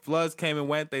floods came and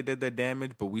went, they did their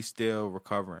damage, but we still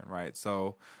recovering, right?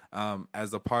 So,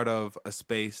 as a part of a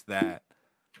space that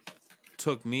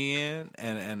took me in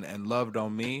and loved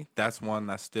on me, that's one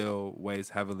that still weighs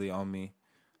heavily on me.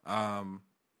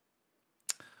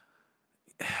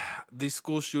 These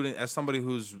school shootings, as somebody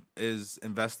who's is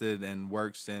invested and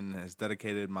works and has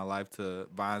dedicated my life to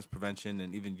violence prevention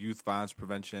and even youth violence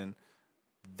prevention,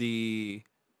 the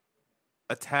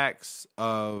attacks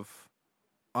of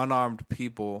unarmed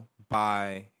people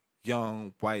by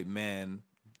young white men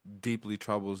deeply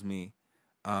troubles me.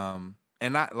 And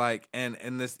not like and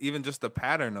this even just the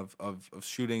pattern of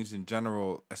shootings in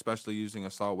general, especially using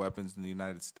assault weapons in the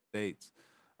United States.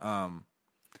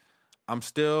 I'm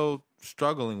still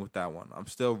struggling with that one. I'm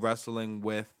still wrestling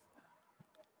with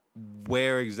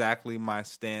where exactly my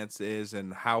stance is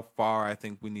and how far I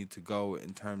think we need to go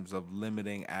in terms of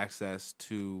limiting access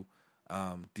to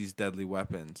these deadly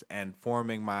weapons and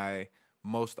forming my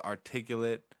most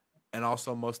articulate and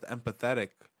also most empathetic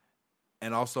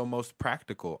and also most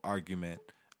practical argument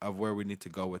of where we need to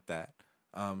go with that.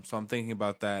 So I'm thinking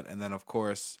about that. And then, of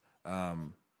course,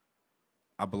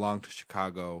 I belong to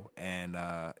Chicago, and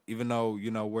even though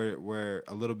we're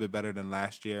a little bit better than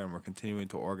last year, and we're continuing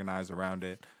to organize around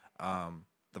it,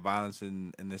 the violence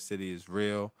in this city is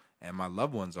real, and my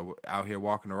loved ones are out here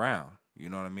walking around. You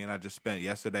know what I mean? I just spent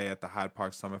yesterday at the Hyde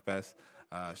Park Summerfest.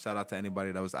 Shout out to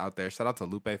anybody that was out there. Shout out to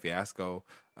Lupe Fiasco,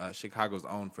 Chicago's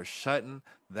own, for shutting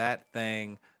that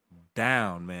thing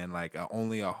down, man. Like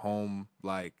only a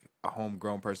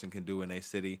homegrown person can do in a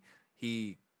city.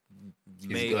 He's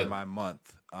made good. my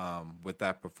month with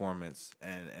that performance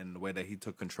and the way that he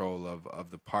took control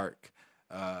of the park.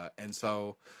 And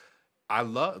so I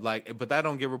love but that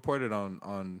don't get reported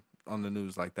on the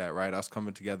news like that, right? Us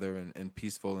coming together in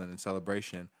peaceful and in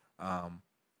celebration.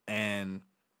 And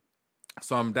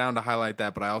so I'm down to highlight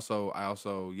that, but I also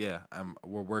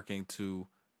we're working to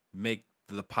make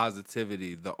the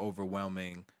positivity the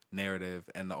overwhelming narrative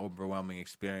and the overwhelming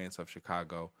experience of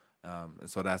Chicago. And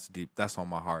so that's deep. That's on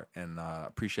my heart, and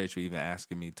appreciate you even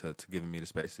asking me to giving me the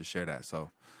space to share that.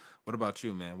 So, what about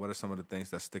you, man? What are some of the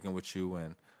things that's sticking with you,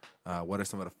 and what are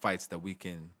some of the fights that we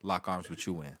can lock arms with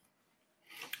you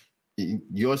in?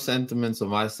 Your sentiments or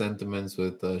my sentiments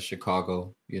with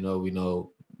Chicago. We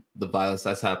know the violence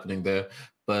that's happening there,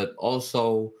 but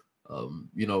also,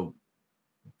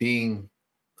 being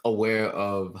aware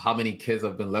of how many kids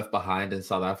have been left behind in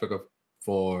South Africa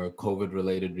for COVID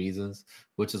related reasons,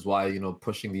 which is why,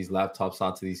 pushing these laptops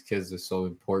out to these kids is so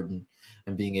important,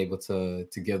 and being able to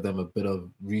give them a bit of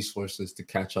resources to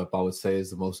catch up, I would say, is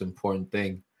the most important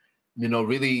thing.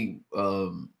 Really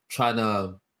trying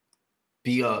to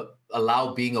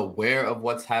allow being aware of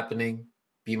what's happening,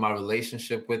 be my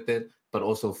relationship with it, but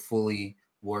also fully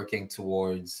working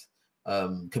towards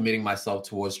committing myself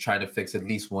towards trying to fix at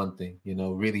least one thing,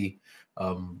 really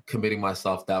committing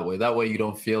myself that way. That way you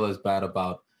don't feel as bad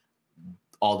about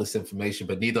all this information,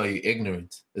 but neither are you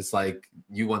ignorant. It's like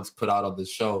you once put out on the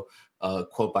show, a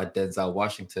quote by Denzel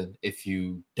Washington: if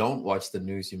you don't watch the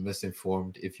news, you're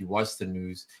misinformed. If you don't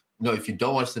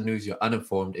watch the news, you're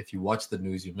uninformed. If you watch the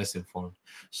news, you're misinformed.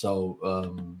 So,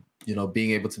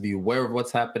 being able to be aware of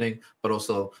what's happening, but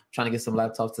also trying to get some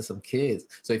laptops to some kids.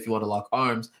 So if you want to lock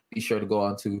arms, be sure to go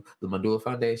onto the Mandula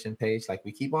Foundation page, like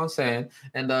we keep on saying,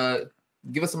 and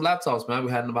give us some laptops, man.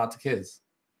 We're handing them out to kids.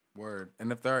 Word.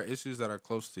 And if there are issues that are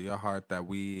close to your heart that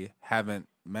we haven't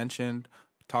mentioned,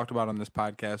 talked about on this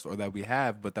podcast, or that we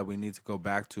have, but that we need to go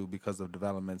back to because of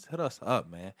developments, hit us up,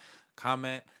 man.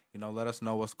 Comment, let us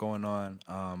know what's going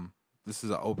on. This is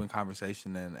an open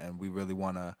conversation, and we really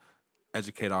want to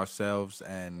educate ourselves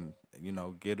and,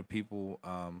 give the people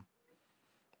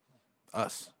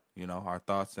us, our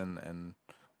thoughts and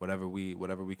whatever we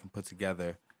can put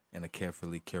together in a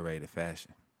carefully curated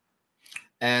fashion.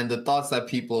 And the thoughts that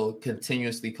people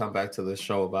continuously come back to the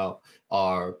show about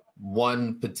are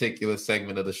one particular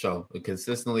segment of the show. It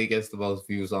consistently gets the most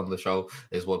views on the show,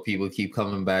 is what people keep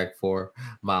coming back for.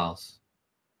 Miles.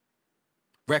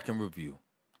 Rec and review.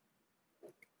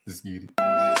 Let's get it.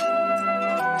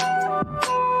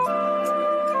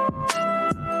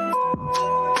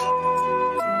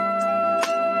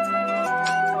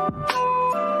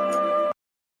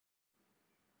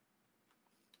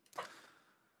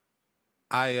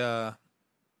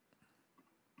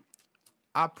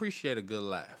 I appreciate a good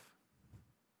laugh.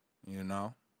 You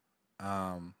know,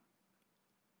 and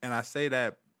I say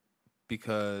that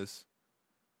because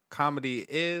comedy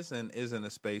is and isn't a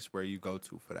space where you go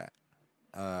to for that.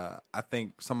 I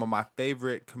think some of my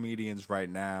favorite comedians right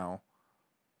now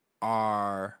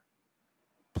are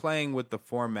playing with the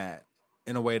format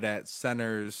in a way that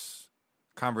centers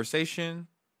conversation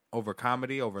over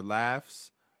comedy, over laughs.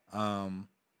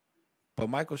 But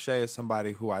Michael Shea is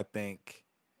somebody who I think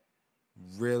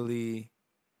really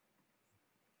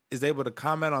is able to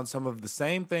comment on some of the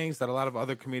same things that a lot of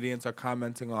other comedians are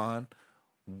commenting on,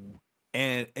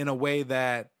 and in a way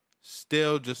that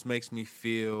still just makes me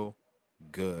feel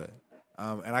good.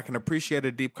 And I can appreciate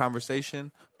a deep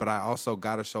conversation, but I also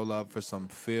gotta show love for some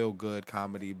feel good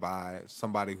comedy by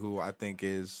somebody who I think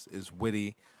is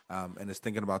witty, and is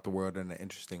thinking about the world in an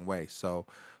interesting way. So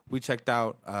we checked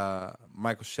out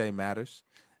Michael Shea Matters,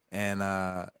 and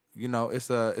it's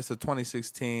a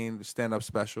 2016 stand up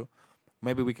special.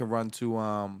 Maybe we can run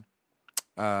to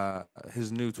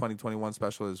his new 2021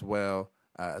 special as well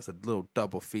as a little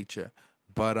double feature.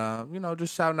 But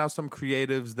just shouting out some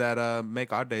creatives that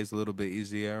make our days a little bit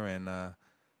easier and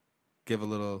give a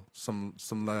little some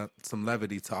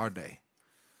levity to our day.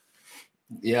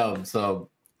 Yeah. So,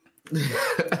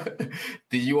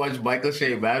 did you watch Michael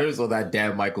Shea Matters or that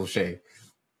damn Michael Shea?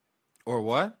 Or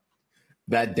what?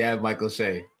 That damn Michael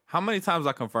Shea. How many times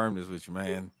I confirmed this with you,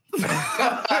 man?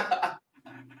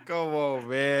 Come on,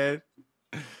 man.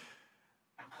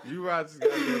 You watch this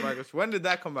goddamn Michael Shea. When did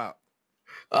that come out?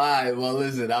 All right, well,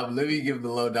 listen, let me give the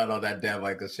lowdown on that damn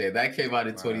Michael Shea. That came out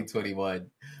in 2021.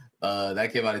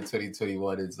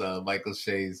 It's Michael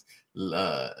Shea's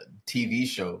TV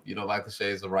show. You know, Michael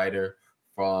Shea is a writer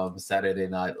from Saturday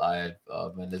Night Live,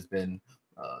 and has been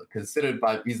considered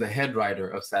he's the head writer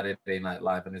of Saturday Night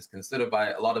Live, and is considered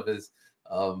by a lot of his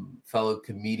fellow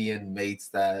comedian mates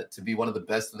to be one of the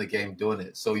best in the game doing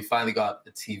it. So he finally got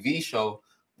a TV show,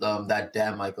 that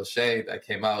damn Michael Shea, that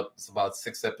came out. It's about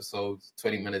 6 episodes,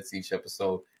 20 minutes each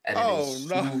episode, and it is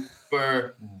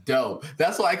super dope.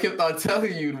 That's why I kept on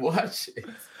telling you to watch it.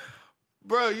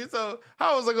 Bro,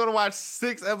 how was I going to watch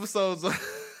 6 episodes?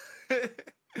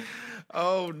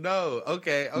 Oh no.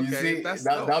 Okay. You see,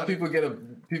 now people get a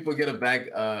bit of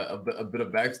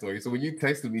backstory. So when you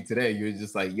texted me today, you're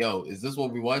just like, "Yo, is this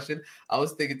what we're watching?" I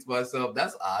was thinking to myself,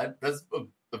 "That's odd. That's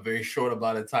a very short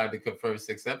amount of time to confirm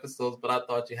 6 episodes." But I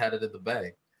thought you had it in the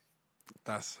bag.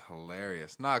 That's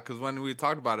hilarious. Nah, because when we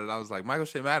talked about it, I was like, Michael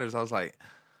Shea Matters. I was like,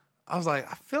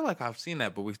 I feel like I've seen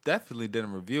that, but we definitely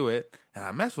didn't review it. And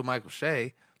I messed with Michael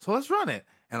Shea, so let's run it.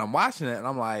 And I'm watching it, and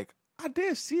I'm like, I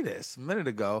did see this a minute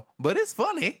ago, but it's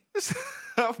funny.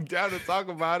 I'm down to talk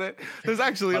about it. There's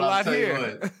actually a lot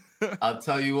here. I'll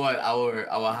tell you what, our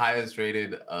highest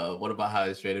rated, one of our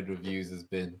highest rated reviews has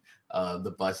been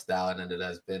The Bust Down, and it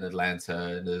has been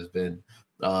Atlanta, and there's been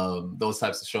those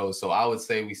types of shows. So I would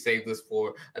say we save this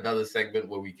for another segment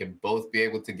where we can both be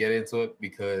able to get into it,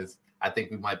 because I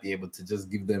think we might be able to just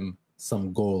give them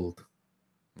some gold.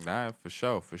 Nah, for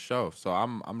sure. So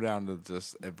I'm down to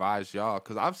just advise y'all,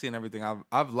 because I've seen everything.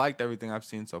 I've liked everything I've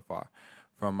seen so far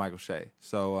from Michael Shea.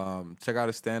 So check out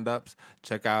his stand-ups.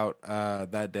 Check out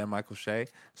that damn Michael Shea,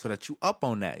 so that you up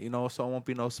on that. So it won't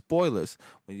be no spoilers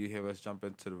when you hear us jump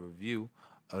into the review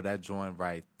of that joint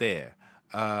right there.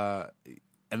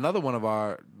 Another one of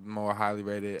our more highly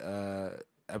rated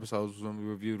episodes was when we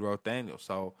reviewed Rothaniel.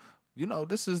 So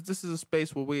this is a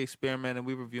space where we experiment, and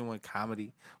we reviewing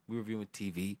comedy, we reviewing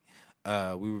TV,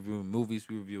 we reviewing movies,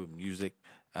 we reviewing music.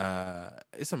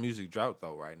 It's a music drought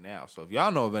though right now. So if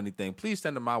y'all know of anything, please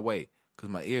send it my way, because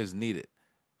my ears need it.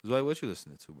 Zoe, what you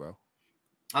listening to, bro?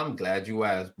 I'm glad you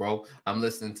asked, bro. I'm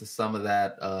listening to some of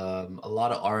that, a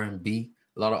lot of R&B,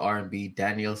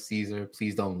 Daniel Caesar,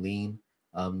 Please Don't Lean.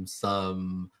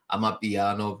 Some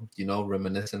Amapiano,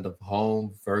 reminiscent of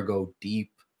Home, Virgo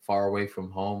Deep, Far Away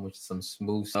From Home, which is some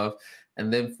smooth stuff.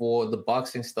 And then for the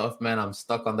boxing stuff, man, I'm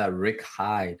stuck on that Rick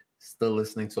Hyde. Still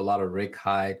listening to a lot of Rick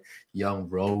Hyde, Young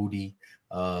Rody,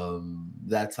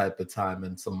 that type of time,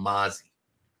 and some Mozzie.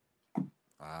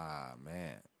 Ah,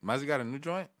 man. Mozzie got a new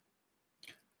joint?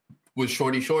 With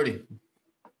Shorty.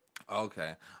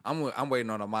 Okay. I'm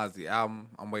waiting on a Mozzie album.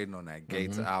 I'm waiting on that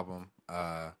Gates album.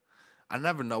 I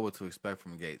never know what to expect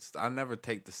from Gates. I never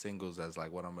take the singles as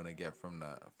like what I'm gonna get from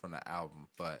the album.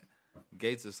 But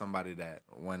Gates is somebody that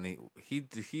when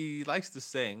he likes to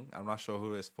sing. I'm not sure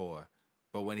who it's for,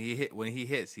 but when he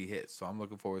hits, he hits. So I'm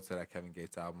looking forward to that Kevin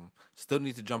Gates album. Still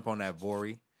need to jump on that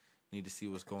Vori. Need to see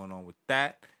what's going on with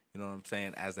that. You know what I'm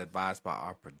saying? As advised by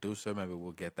our producer, maybe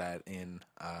we'll get that in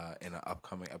an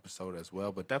upcoming episode as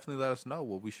well. But definitely let us know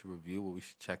what we should review, what we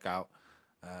should check out.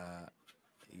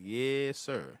 Yes,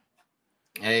 sir.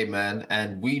 Hey, man.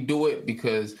 And we do it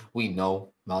because we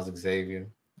know Miles Xavier.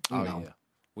 Yeah.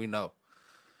 We know.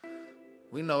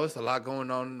 We know it's a lot going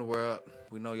on in the world.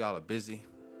 We know y'all are busy.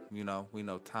 You know, we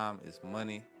know time is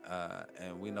money.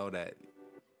 And we know that,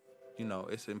 you know,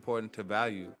 it's important to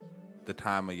value the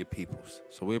time of your peoples.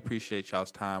 So we appreciate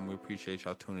y'all's time. We appreciate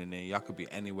y'all tuning in. Y'all could be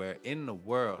anywhere in the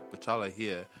world, but y'all are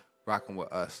here rocking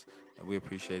with us. And we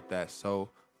appreciate that so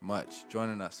much.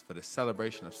 Joining us for the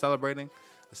celebration of celebrating,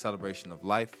 the celebration of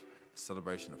life, the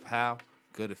celebration of how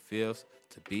good it feels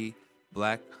to be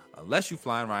black, unless you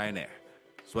flying Ryanair.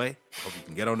 Sway, hope you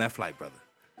can get on that flight, brother.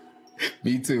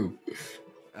 Me too.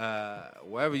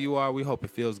 Wherever you are, we hope it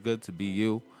feels good to be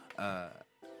you.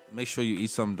 Make sure you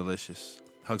eat something delicious.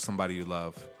 Hug somebody you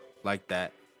love. Like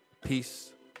that.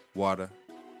 Peace, water,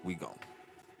 we gone.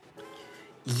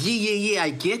 Yeah, I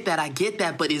get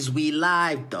that, but is we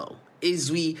live though?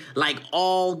 Is we like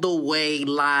all the way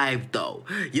live though?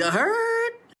 You heard?